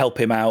 And, I help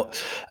him out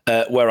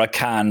where I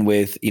can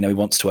with, he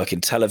wants to work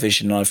in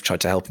television and I've tried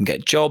to help him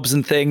get jobs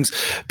and things.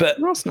 But,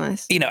 that's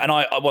nice. And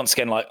I once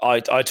again, like I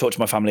talk to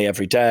my family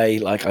every day.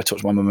 Like I talk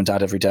to my mum and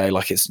dad every day.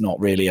 Like it's not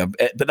really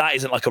but that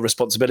isn't like a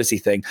responsibility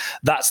thing.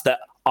 That's that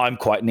I'm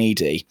quite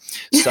needy.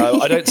 So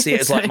I don't see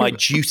it as like my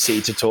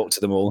duty to talk to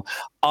them all.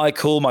 I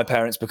call my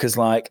parents because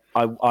like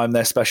I'm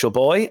their special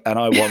boy and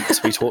I want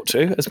to be talked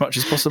to as much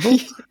as possible.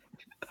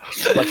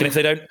 Like, and if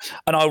they don't,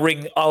 and I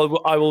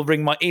will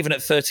ring my, even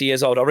at 30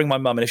 years old, I'll ring my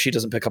mum, and if she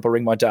doesn't pick up, I'll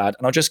ring my dad,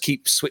 and I'll just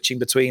keep switching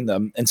between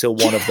them until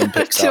one of them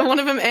picks up. Until one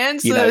of them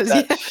answers.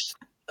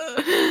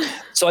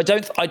 So I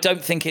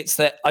don't think it's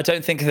that. I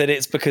don't think that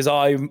it's because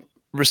I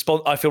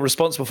feel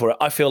responsible for it.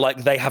 I feel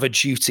like they have a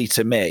duty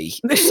to me.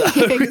 So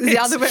the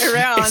other way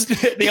around.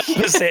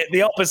 It's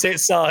the opposite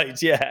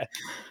side. Yeah.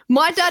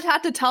 My dad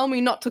had to tell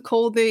me not to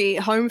call the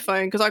home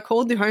phone because I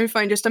called the home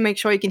phone just to make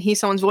sure he can hear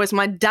someone's voice.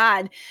 My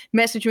dad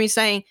messaged me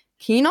saying,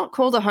 can you not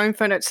call the home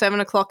phone at 7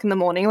 o'clock in the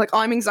morning? Like,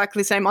 I'm exactly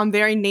the same. I'm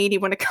very needy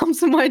when it comes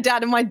to my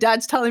dad, and my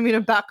dad's telling me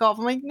to back off.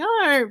 I'm like,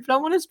 no, but I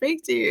want to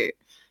speak to you.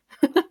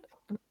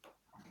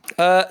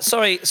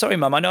 Sorry,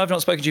 Mum. I know I've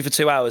not spoken to you for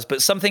 2 hours,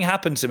 but something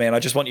happened to me, and I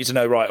just want you to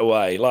know right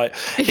away. Like,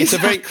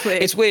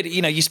 it's weird.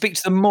 You speak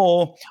to them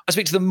more. I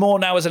speak to them more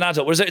now as an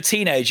adult. Whereas as a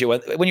teenager,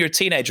 when you're a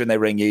teenager and they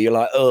ring you, you're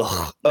like,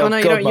 oh no,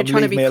 God, Mum,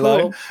 leave me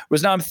alone.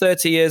 Whereas now I'm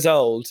 30 years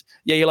old.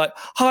 Yeah, you're like,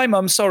 hi,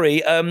 Mum.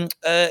 Sorry,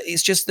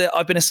 it's just that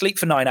I've been asleep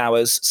for 9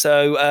 hours,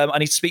 so I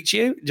need to speak to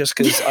you just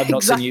because I've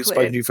not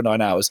spoken to you for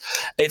 9 hours.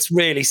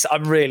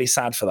 I'm really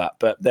sad for that,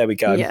 but there we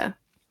go. Yeah.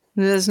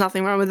 There's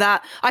nothing wrong with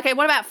that. Okay,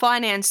 what about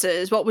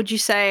finances? What would you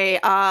say?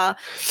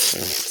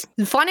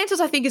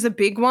 Finances, I think, is a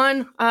big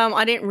one.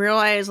 I didn't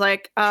realize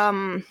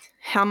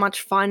how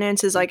much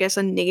finances, I guess,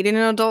 are needed in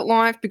adult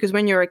life because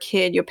when you're a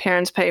kid, your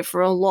parents pay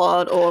for a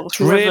lot or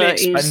whoever really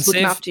is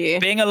looking after you.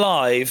 Being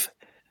alive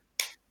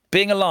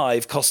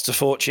costs a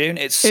fortune.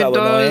 It's so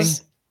annoying.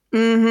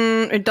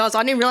 Mm-hmm, it does.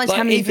 I didn't realize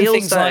how many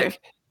bills though.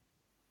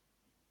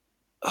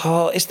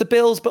 It's the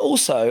bills, but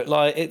also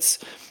it's.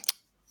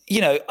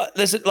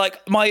 There's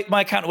like my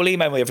accountant will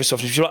email me every so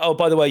often. She's like, oh,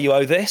 by the way, you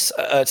owe this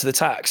to the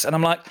tax. And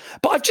I'm like,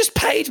 but I've just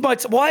paid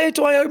why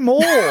do I owe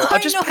more?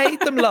 I've just paid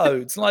them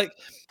loads. Like,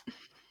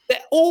 they're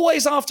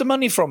always after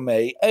money from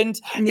me. And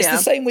it's the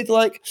same with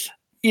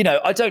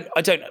I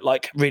don't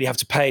like really have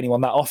to pay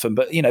anyone that often,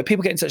 but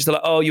people get in touch, they're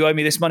like, oh, you owe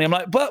me this money. I'm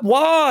like, but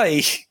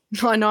why?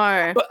 I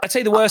know. But I'd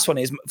say the worst one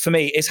is for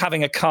me is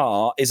having a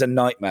car is a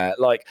nightmare.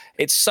 Like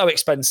it's so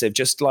expensive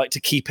just like to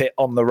keep it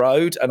on the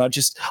road. And I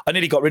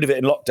nearly got rid of it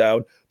in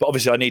lockdown, but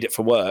obviously I need it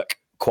for work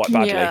quite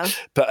badly. Yeah.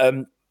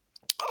 But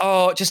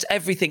just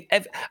everything.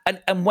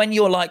 And when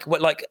you're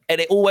and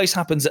it always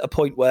happens at a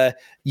point where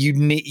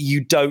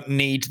you don't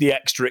need the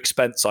extra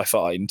expense, I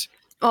find.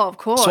 Oh, of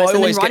course. So I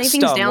always get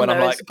stung when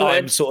I'm like,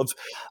 I'm sort of,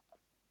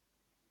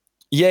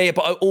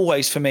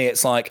 but for me,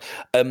 it's like,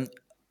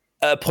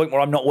 at a point where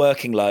I'm not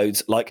working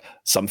loads, like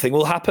something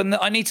will happen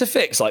that I need to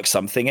fix, like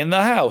something in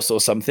the house or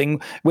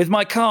something with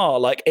my car.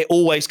 Like it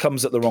always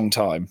comes at the wrong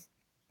time.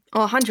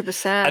 Oh,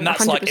 100%. And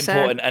that's 100%. Like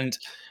important. And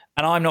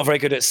I'm not very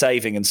good at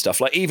saving and stuff.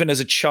 Like even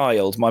as a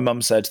child, my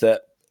mum said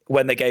that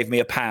when they gave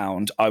me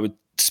 £1, I would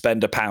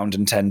spend £1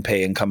 and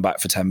 10p and come back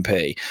for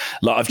 10p.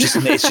 Like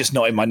it's just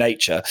not in my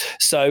nature.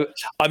 So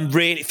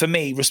for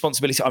me,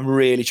 responsibility, I'm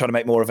really trying to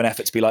make more of an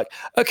effort to be like,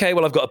 okay,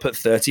 well, I've got to put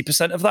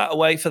 30% of that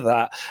away for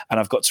that. And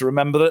I've got to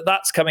remember that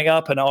that's coming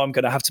up and I'm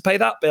going to have to pay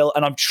that bill.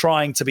 And I'm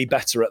trying to be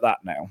better at that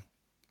now.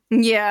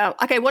 Yeah.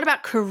 Okay. What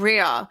about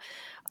career?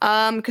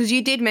 Because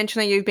you did mention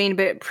that you've been a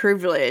bit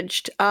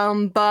privileged,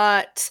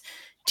 but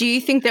do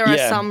you think there are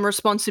some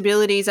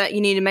responsibilities that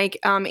you need to make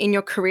in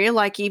your career?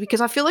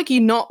 Because I feel like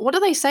what do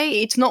they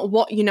say? It's not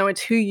what you know,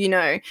 it's who you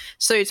know.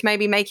 So it's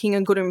maybe making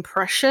a good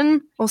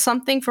impression or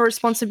something for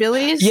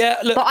responsibilities. Yeah.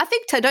 Look, but I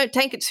think don't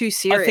take it too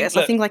serious.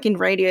 I think like in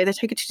radio, they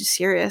take it too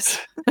serious.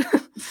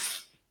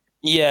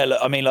 Yeah, look,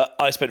 I mean, look,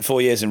 I spent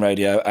 4 years in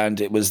radio, and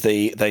it was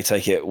they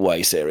take it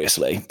way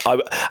seriously.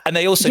 And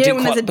they also Yeah, do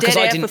when there's a quite because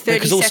dead I air didn't for 30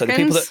 because also the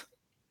people that seconds.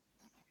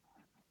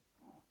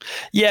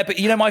 yeah, but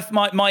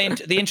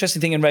the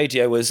interesting thing in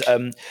radio was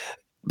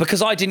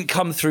because I didn't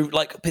come through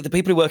like the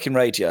people who work in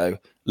radio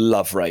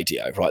love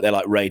radio, right? They're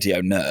like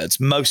radio nerds.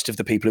 Most of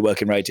the people who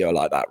work in radio are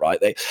like that,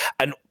 right?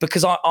 And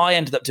because I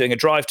ended up doing a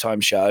drive time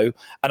show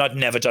and I'd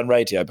never done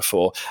radio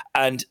before,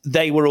 and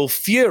they were all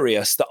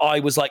furious that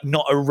I was like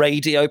not a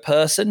radio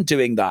person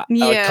doing that. I'd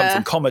come Yeah.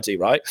 from comedy,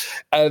 right?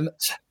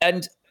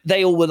 And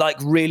they all were like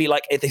really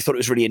like they thought it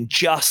was really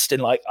unjust,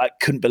 and like I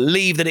couldn't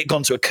believe that it had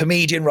gone to a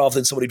comedian rather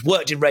than someone who'd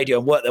worked in radio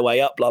and worked their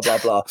way up, blah blah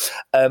blah.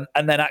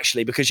 And then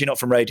actually, because you're not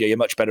from radio, you're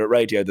much better at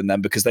radio than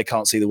them because they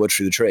can't see the wood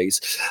through the trees.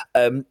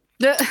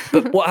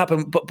 But what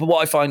happened? But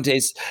what I find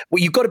is,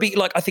 well, you've got to be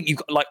like, I think you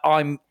like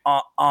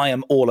I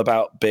am all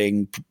about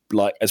being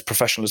like as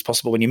professional as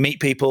possible. When you meet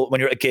people, when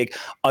you're at a gig,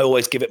 I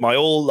always give it my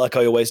all. Like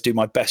I always do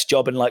my best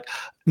job, and like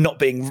not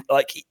being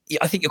like,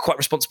 I think you're quite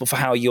responsible for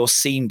how you're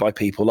seen by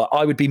people. Like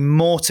I would be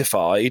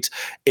mortified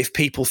if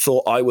people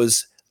thought I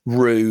was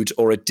rude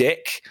or a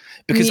dick,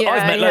 because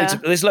I've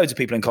met there's loads of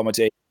people in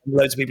comedy,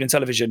 loads of people in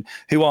television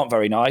who aren't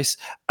very nice,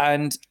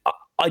 and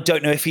I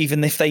don't know if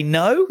they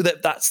know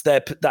that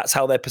that's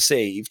how they're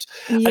perceived.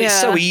 Yeah. And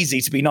it's so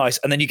easy to be nice,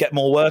 and then you get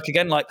more work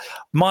again. Like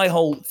my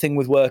whole thing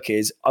with work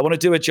is I want to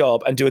do a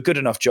job and do a good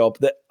enough job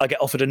that I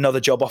get offered another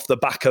job off the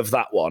back of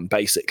that one,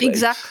 basically.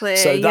 Exactly.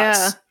 So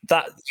that's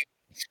that.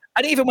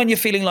 And even when you're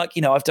feeling like,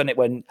 I've done it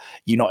when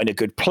you're not in a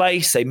good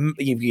place,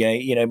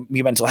 your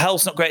mental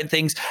health's not great and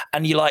things,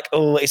 and you're like,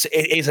 oh, it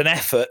is an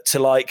effort to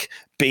like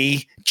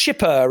be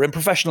chipper and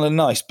professional and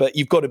nice, but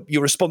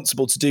you're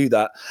responsible to do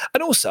that.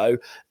 And also,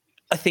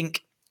 I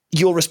think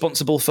you're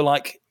responsible for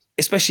like,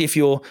 especially if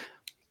you're,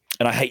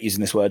 and I hate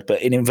using this word,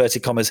 but in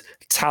inverted commas,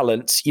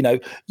 talent,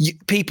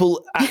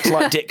 people act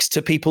like dicks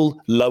to people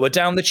lower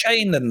down the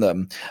chain than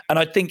them. And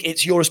I think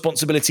it's your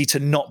responsibility to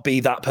not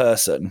be that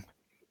person.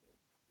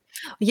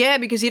 Yeah,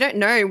 because you don't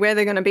know where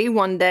they're going to be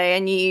one day,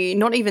 and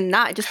not even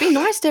that. Just be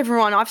nice to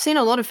everyone. I've seen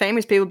a lot of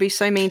famous people be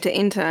so mean to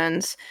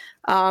interns.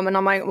 And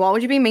I'm like, why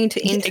would you be mean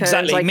to interns?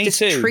 Exactly, like, me just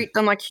too. Treat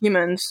them like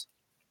humans.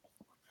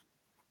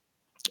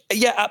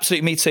 Yeah,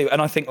 absolutely. Me too.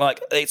 And I think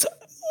like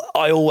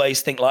I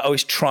always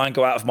try and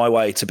go out of my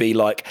way to be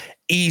like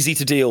easy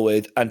to deal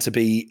with and to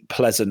be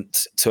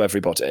pleasant to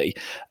everybody,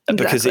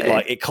 because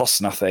it costs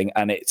nothing.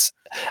 And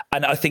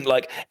I think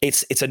like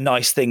it's a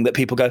nice thing that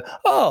people go,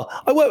 oh,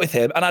 I worked with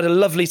him and I had a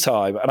lovely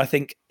time. And I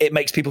think it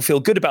makes people feel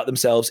good about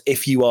themselves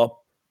if you are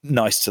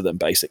nice to them,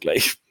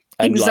 basically.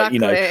 And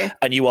like,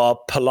 and you are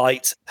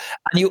polite,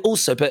 and you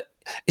also, but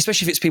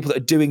especially if it's people that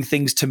are doing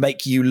things to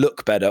make you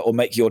look better or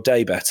make your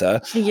day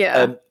better,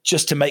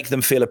 just to make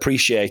them feel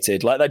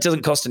appreciated. Like that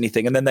doesn't cost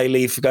anything. And then they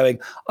leave going,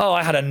 oh,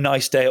 I had a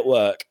nice day at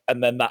work.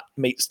 And then that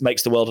makes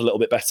the world a little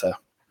bit better.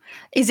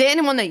 Is there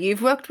anyone that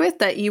you've worked with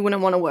that you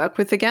wouldn't want to work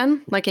with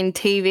again? Like in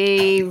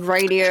TV,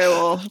 radio,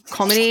 or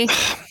comedy?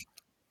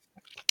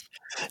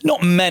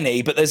 Not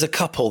many, but there's a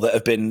couple that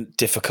have been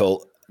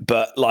difficult.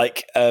 But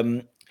like,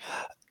 but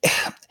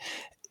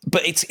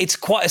it's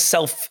quite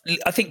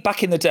I think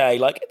back in the day,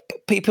 like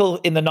people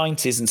in the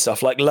 90s and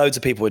stuff, like loads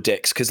of people were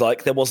dicks because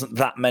like there wasn't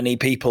that many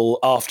people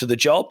after the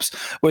jobs.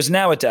 Whereas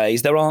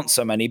nowadays there aren't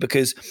so many,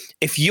 because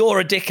if you're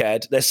a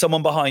dickhead, there's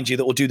someone behind you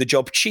that will do the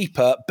job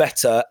cheaper,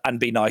 better, and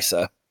be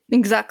nicer.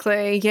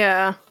 Exactly.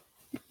 Yeah.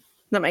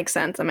 That makes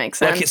sense.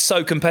 Like it's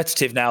so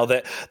competitive now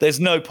that there's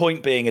no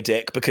point being a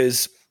dick,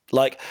 because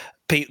like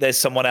there's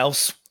someone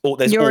else. Or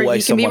there's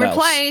always someone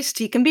else.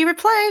 You can be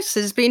replaced.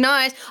 Just be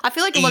nice. I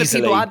feel like a lot of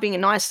people are being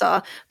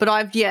nicer,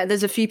 but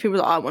there's a few people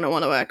that I wouldn't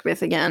want to work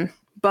with again.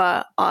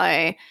 But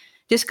I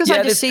just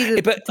see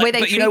the way they treat people.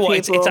 But you know what?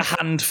 It's a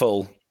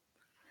handful.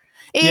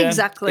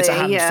 Exactly. It's a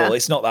handful.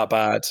 It's not that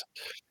bad.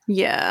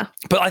 Yeah.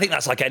 But I think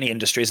that's like any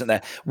industry, isn't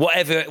there?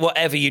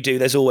 Whatever you do,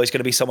 there's always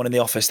going to be someone in the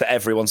office that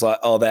everyone's like,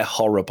 oh, they're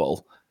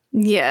horrible.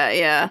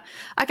 Yeah.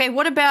 Okay,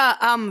 what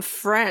about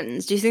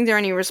friends? Do you think there are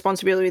any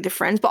responsibility with the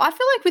friends? But I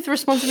feel like with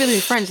responsibility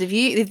with friends,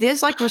 if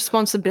there's like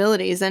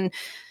responsibilities, then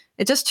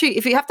it just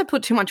if you have to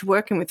put too much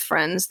work in with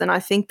friends, then I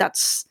think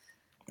that's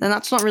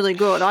not really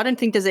good. I don't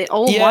think there's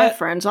my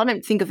friends. I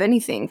don't think of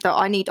anything that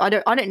I need. I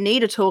don't need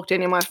to talk to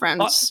any of my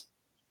friends.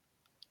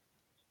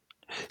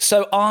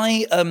 So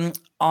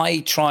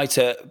I try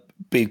to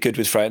be good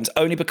with friends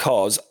only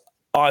because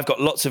I've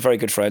got lots of very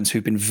good friends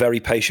who've been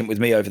very patient with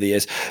me over the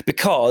years,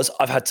 because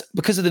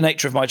because of the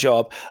nature of my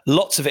job,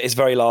 lots of it is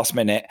very last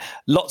minute.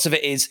 Lots of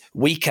it is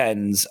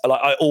weekends.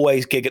 Like I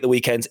always gig at the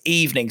weekends,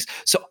 evenings.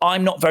 So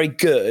I'm not very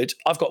good.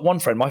 I've got one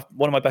friend,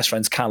 one of my best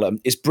friends, Callum,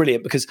 is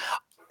brilliant because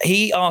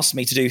he asks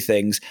me to do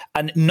things,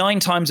 and 9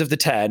 times of the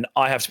 10,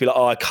 I have to be like,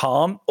 oh, I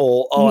can't,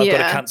 or I've got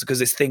to cancel because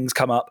this thing's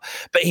come up.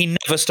 But he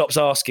never stops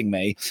asking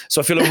me.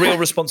 So I feel a real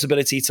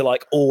responsibility to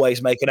like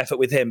always make an effort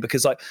with him,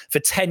 because like for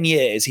 10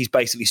 years, he's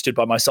basically stood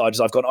by my side as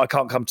I've gone, I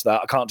can't come to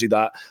that. I can't do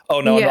that. Oh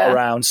no, I'm not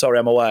around. Sorry,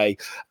 I'm away.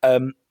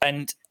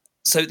 And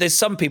so there's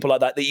some people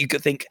like that you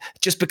could think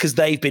just because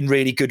they've been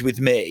really good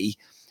with me,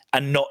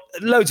 and not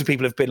loads of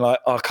people have been like,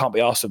 oh, I can't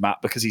be asked with Matt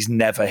because he's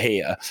never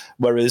here.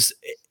 Whereas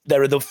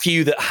there are the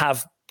few that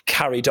have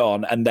carried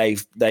on, and they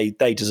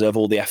deserve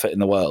all the effort in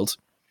the world.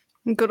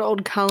 Good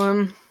old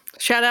Callum.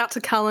 Shout out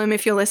to Callum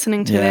if you're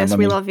listening to this.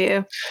 We love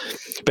you.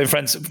 Been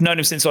friends, known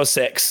him since I was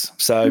 6.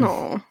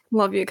 So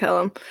love you,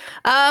 Callum.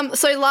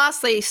 So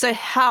lastly,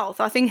 health.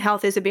 I think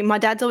health is a big. My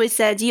dad's always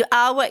said, "You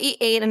are what you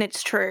eat," and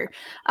it's true.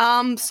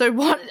 So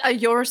what are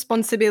your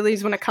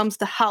responsibilities when it comes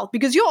to health?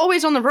 Because you're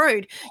always on the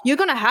road. You're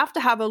gonna have to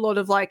have a lot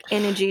of like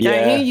energy,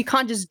 don't you? You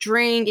can't just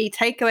drink, eat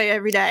takeaway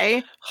every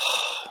day.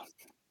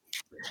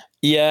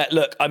 Yeah,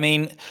 look, I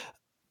mean,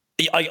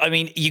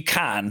 you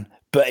can,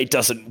 but it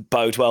doesn't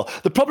bode well.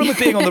 The problem with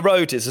being on the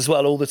road is as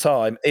well all the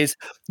time is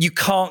you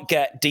can't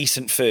get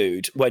decent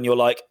food when you're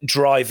like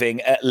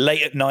driving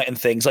late at night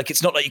and things. Like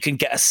it's not like you can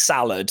get a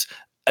salad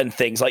and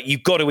things. Like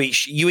you've got to eat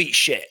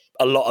shit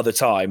a lot of the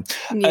time.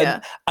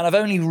 Yeah. And I've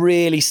only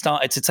really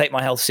started to take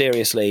my health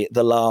seriously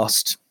the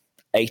last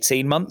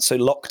 18 months, so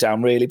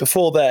lockdown really.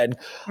 Before then,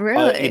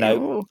 really,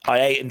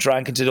 I ate and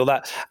drank and did all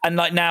that. And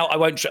like now, I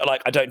won't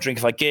I don't drink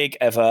if I gig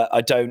ever.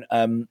 I don't.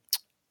 I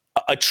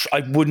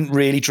wouldn't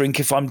really drink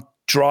if I'm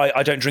dry.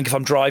 I don't drink if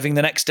I'm driving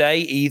the next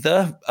day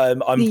either.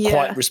 I'm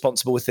quite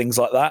responsible with things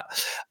like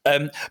that.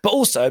 But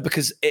also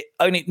because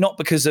not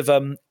because of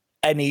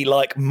any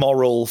like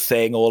moral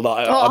thing or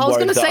like I'm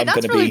worried that I'm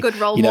going to be good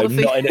role model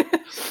not in it.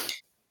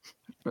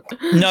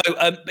 No,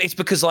 it's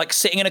because like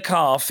sitting in a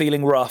car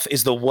feeling rough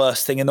is the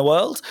worst thing in the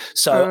world.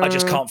 So I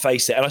just can't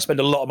face it, and I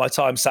spend a lot of my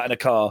time sat in a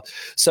car.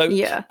 So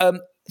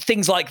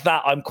things like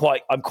that, I'm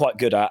quite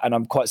good at, and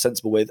I'm quite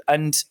sensible with.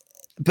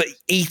 But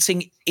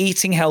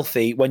eating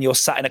healthy when you're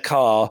sat in a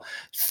car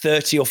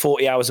 30 or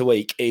 40 hours a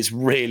week is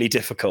really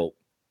difficult.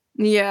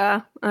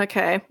 Yeah.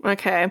 Okay.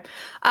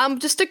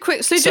 Just a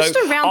quick. So just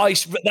around. I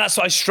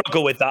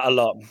struggle with that a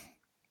lot.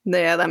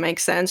 Yeah, that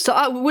makes sense.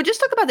 So we just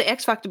talked about the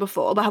X Factor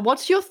before, but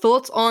what's your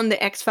thoughts on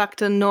the X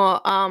Factor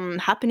not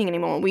happening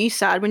anymore? Were you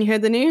sad when you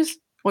heard the news,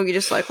 or were you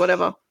just like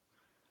whatever?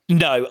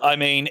 No, I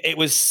mean it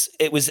was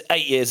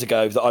 8 years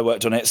ago that I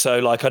worked on it, so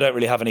like I don't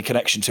really have any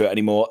connection to it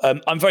anymore.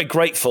 I'm very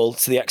grateful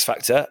to the X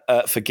Factor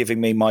for giving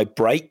me my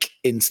break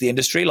into the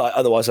industry. Like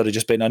otherwise, I'd have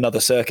just been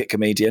another circuit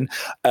comedian,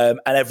 and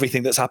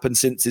everything that's happened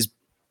since is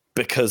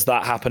because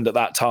that happened at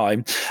that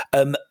time.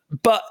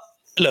 But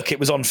look, it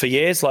was on for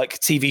years. Like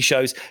TV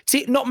shows,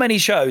 not many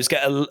shows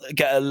get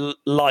a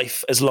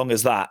life as long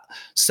as that.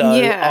 So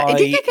yeah, it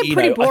did get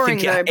pretty boring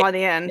though by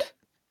the end.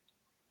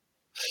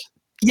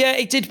 Yeah,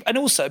 it did. And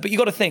also, but you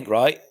got to think,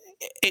 right?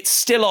 It's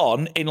still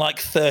on in like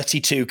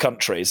 32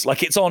 countries.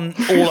 Like it's on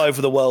all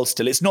over the world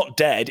still. It's not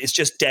dead. It's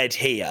just dead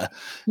here.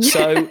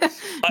 So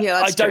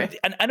I don't.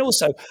 And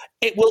also,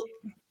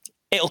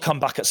 it'll come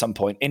back at some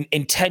point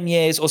in 10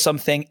 years or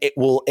something. It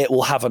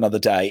will have another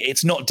day.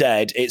 It's not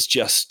dead. It's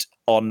just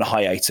on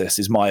hiatus,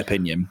 is my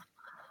opinion.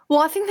 Well,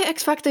 I think the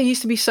X Factor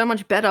used to be so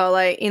much better,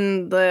 like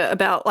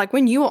about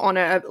when you were on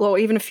it, or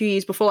even a few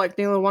years before, like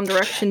the One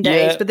Direction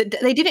days. Yeah. But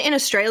they did it in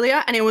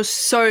Australia, and it was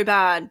so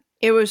bad.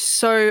 It was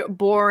so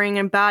boring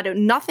and bad.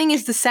 Nothing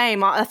is the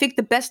same. I think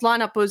the best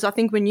lineup was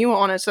when you were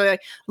on it. So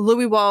like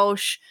Louis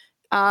Walsh,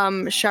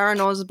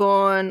 Sharon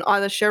Osbourne,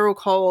 either Cheryl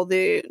Cole or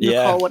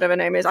Nicole, whatever her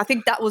name is. I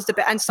think that was the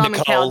best. And Simon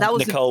Cowell.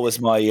 Nicole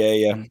was my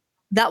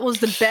That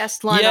was the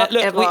best lineup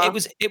ever.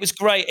 It was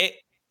great.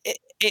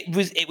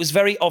 It was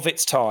very of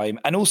its time.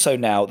 And also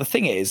now, the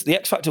thing is, the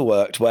X Factor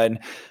worked when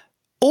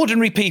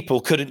ordinary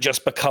people couldn't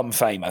just become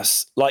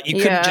famous. Like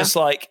you couldn't just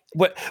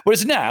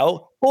whereas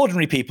now,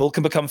 ordinary people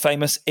can become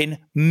famous in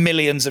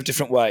millions of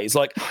different ways.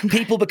 Like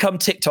people become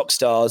TikTok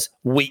stars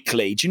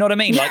weekly. Do you know what I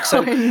mean? Like,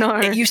 so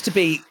it used to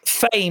be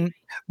fame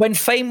when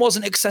fame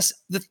wasn't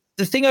accessible.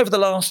 The thing over the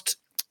last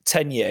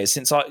 10 years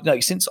since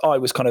I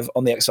was kind of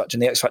on the X Factor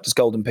and the X Factor's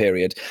golden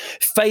period,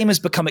 fame has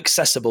become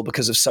accessible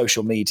because of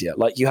social media.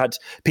 Like you had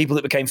people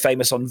that became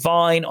famous on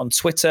Vine, on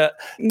Twitter,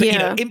 but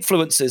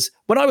influencers.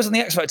 When I was on the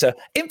X Factor,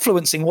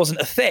 influencing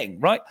wasn't a thing,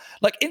 right?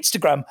 Like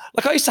Instagram,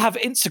 like I used to have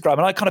Instagram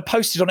and I kind of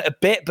posted on it a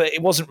bit, but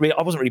I wasn't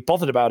really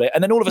bothered about it.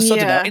 And then all of a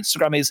sudden now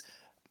Instagram is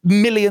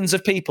millions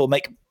of people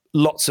make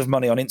lots of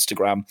money on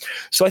Instagram.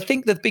 So I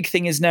think the big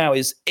thing is now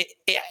is it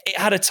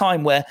had a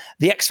time where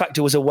the X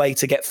Factor was a way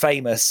to get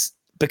famous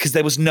because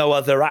there was no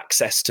other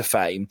access to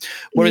fame.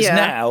 Whereas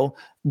now,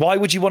 why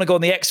would you want to go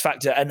on the X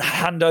Factor and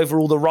hand over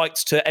all the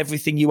rights to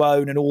everything you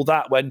own and all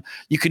that when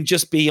you can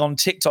just be on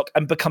TikTok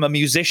and become a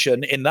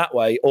musician in that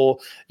way? Or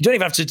you don't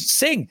even have to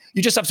sing.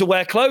 You just have to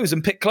wear clothes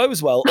and pick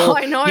clothes well. Or,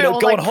 I know.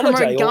 Go on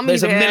holiday. Or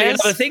there's a million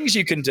other things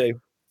you can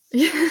do.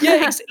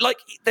 It's like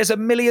there's a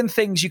million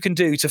things you can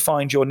do to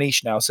find your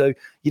niche now. So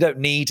you don't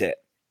need it.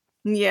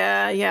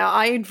 Yeah,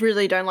 I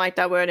really don't like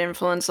that word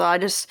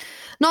influencer.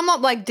 I'm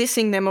not like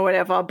dissing them or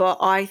whatever, but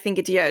I think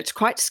it's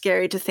quite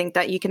scary to think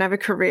that you can have a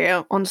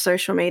career on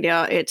social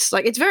media. It's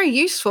very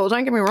useful,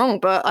 don't get me wrong,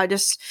 but I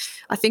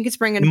think it's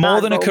bringing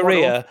more than a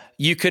career.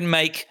 You can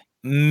make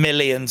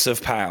millions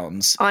of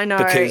pounds. I know,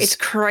 it's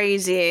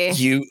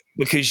crazy.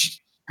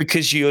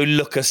 Because you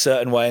look a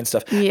certain way and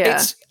stuff.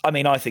 Yeah.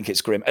 I think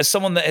it's grim. As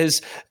someone that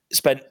has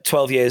spent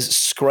 12 years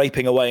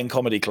scraping away in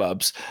comedy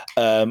clubs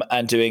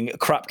and doing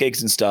crap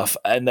gigs and stuff.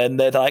 And then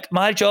they're like,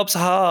 my job's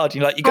hard.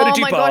 You're like, you got to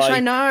do my gosh, I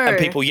know. And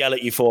people yell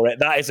at you for it.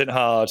 That isn't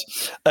hard.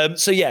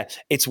 So yeah,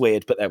 it's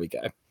weird, but there we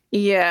go.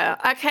 Yeah.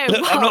 Okay.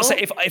 Look, well, I'm not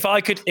saying if I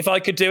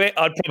could do it,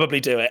 I'd probably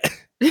do it.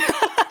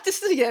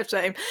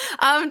 Same.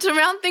 To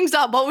round things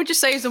up, what would you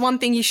say is the one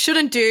thing you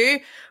shouldn't do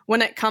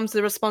when it comes to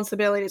the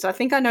responsibilities? I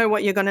think I know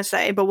what you're going to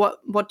say, but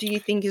what do you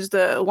think is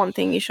the one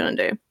thing you shouldn't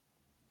do?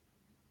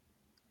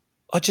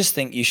 I just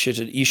think you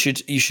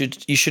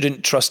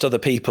shouldn't trust other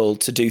people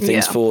to do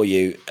things for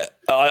you.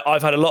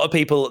 I've had a lot of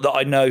people that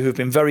I know who've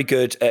been very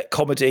good at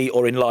comedy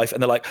or in life,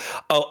 and they're like,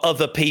 "Oh,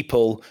 other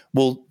people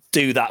will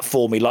do that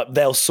for me. Like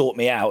they'll sort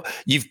me out."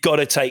 You're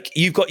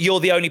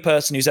the only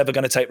person who's ever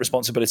going to take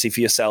responsibility for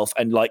yourself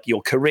and like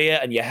your career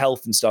and your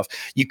health and stuff.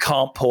 You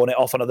can't pawn it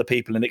off on other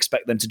people and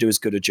expect them to do as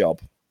good a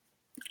job.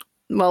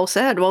 Well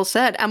said.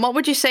 And what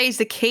would you say is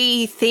the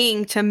key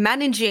thing to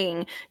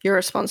managing your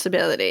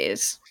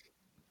responsibilities?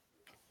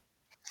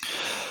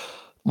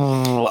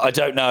 I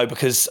don't know,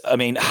 because I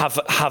mean,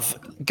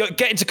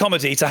 get into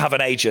comedy to have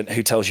an agent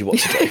who tells you what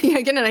to do.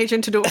 Yeah, get an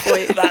agent to do it for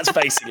you. That's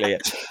basically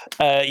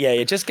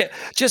it. Just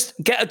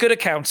get a good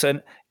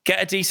accountant, get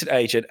a decent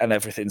agent, and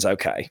everything's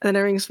okay. And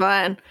everything's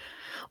fine.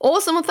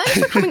 Awesome. Well, thanks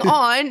for coming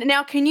on.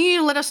 Now, can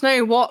you let us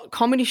know what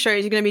comedy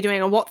shows you're going to be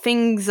doing, or what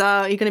things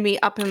you're going to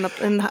be up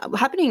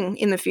happening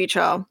in the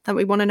future that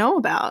we want to know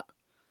about?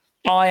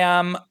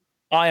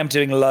 I am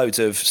doing loads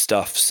of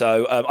stuff.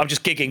 So I'm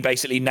just gigging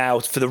basically now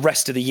for the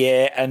rest of the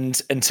year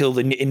and until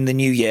in the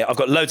new year. I've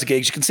got loads of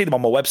gigs. You can see them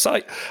on my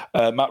website,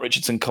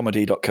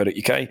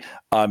 mattrichardsoncomedy.co.uk.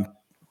 I'm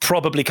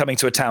probably coming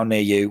to a town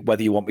near you,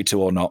 whether you want me to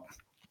or not.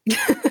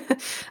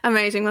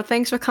 Amazing. Well,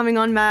 thanks for coming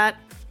on, Matt.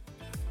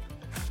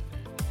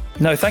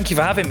 No, thank you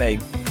for having me.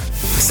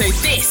 So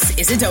this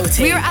is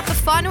Adulting. We are at the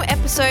final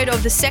episode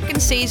of the second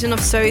season of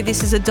So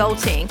This Is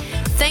Adulting.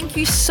 Thank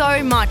you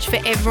so much for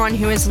everyone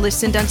who has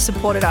listened and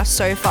supported us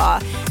so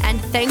far.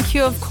 And thank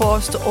you, of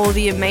course, to all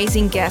the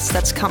amazing guests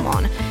that's come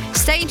on.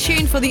 Stay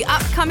tuned for the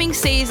upcoming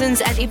seasons,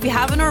 and if you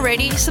haven't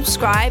already,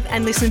 subscribe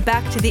and listen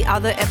back to the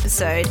other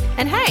episode.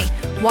 And hey,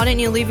 why don't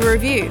you leave a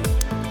review?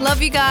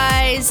 Love you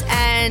guys,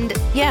 and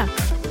yeah,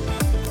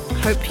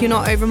 hope you're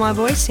not over my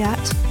voice yet.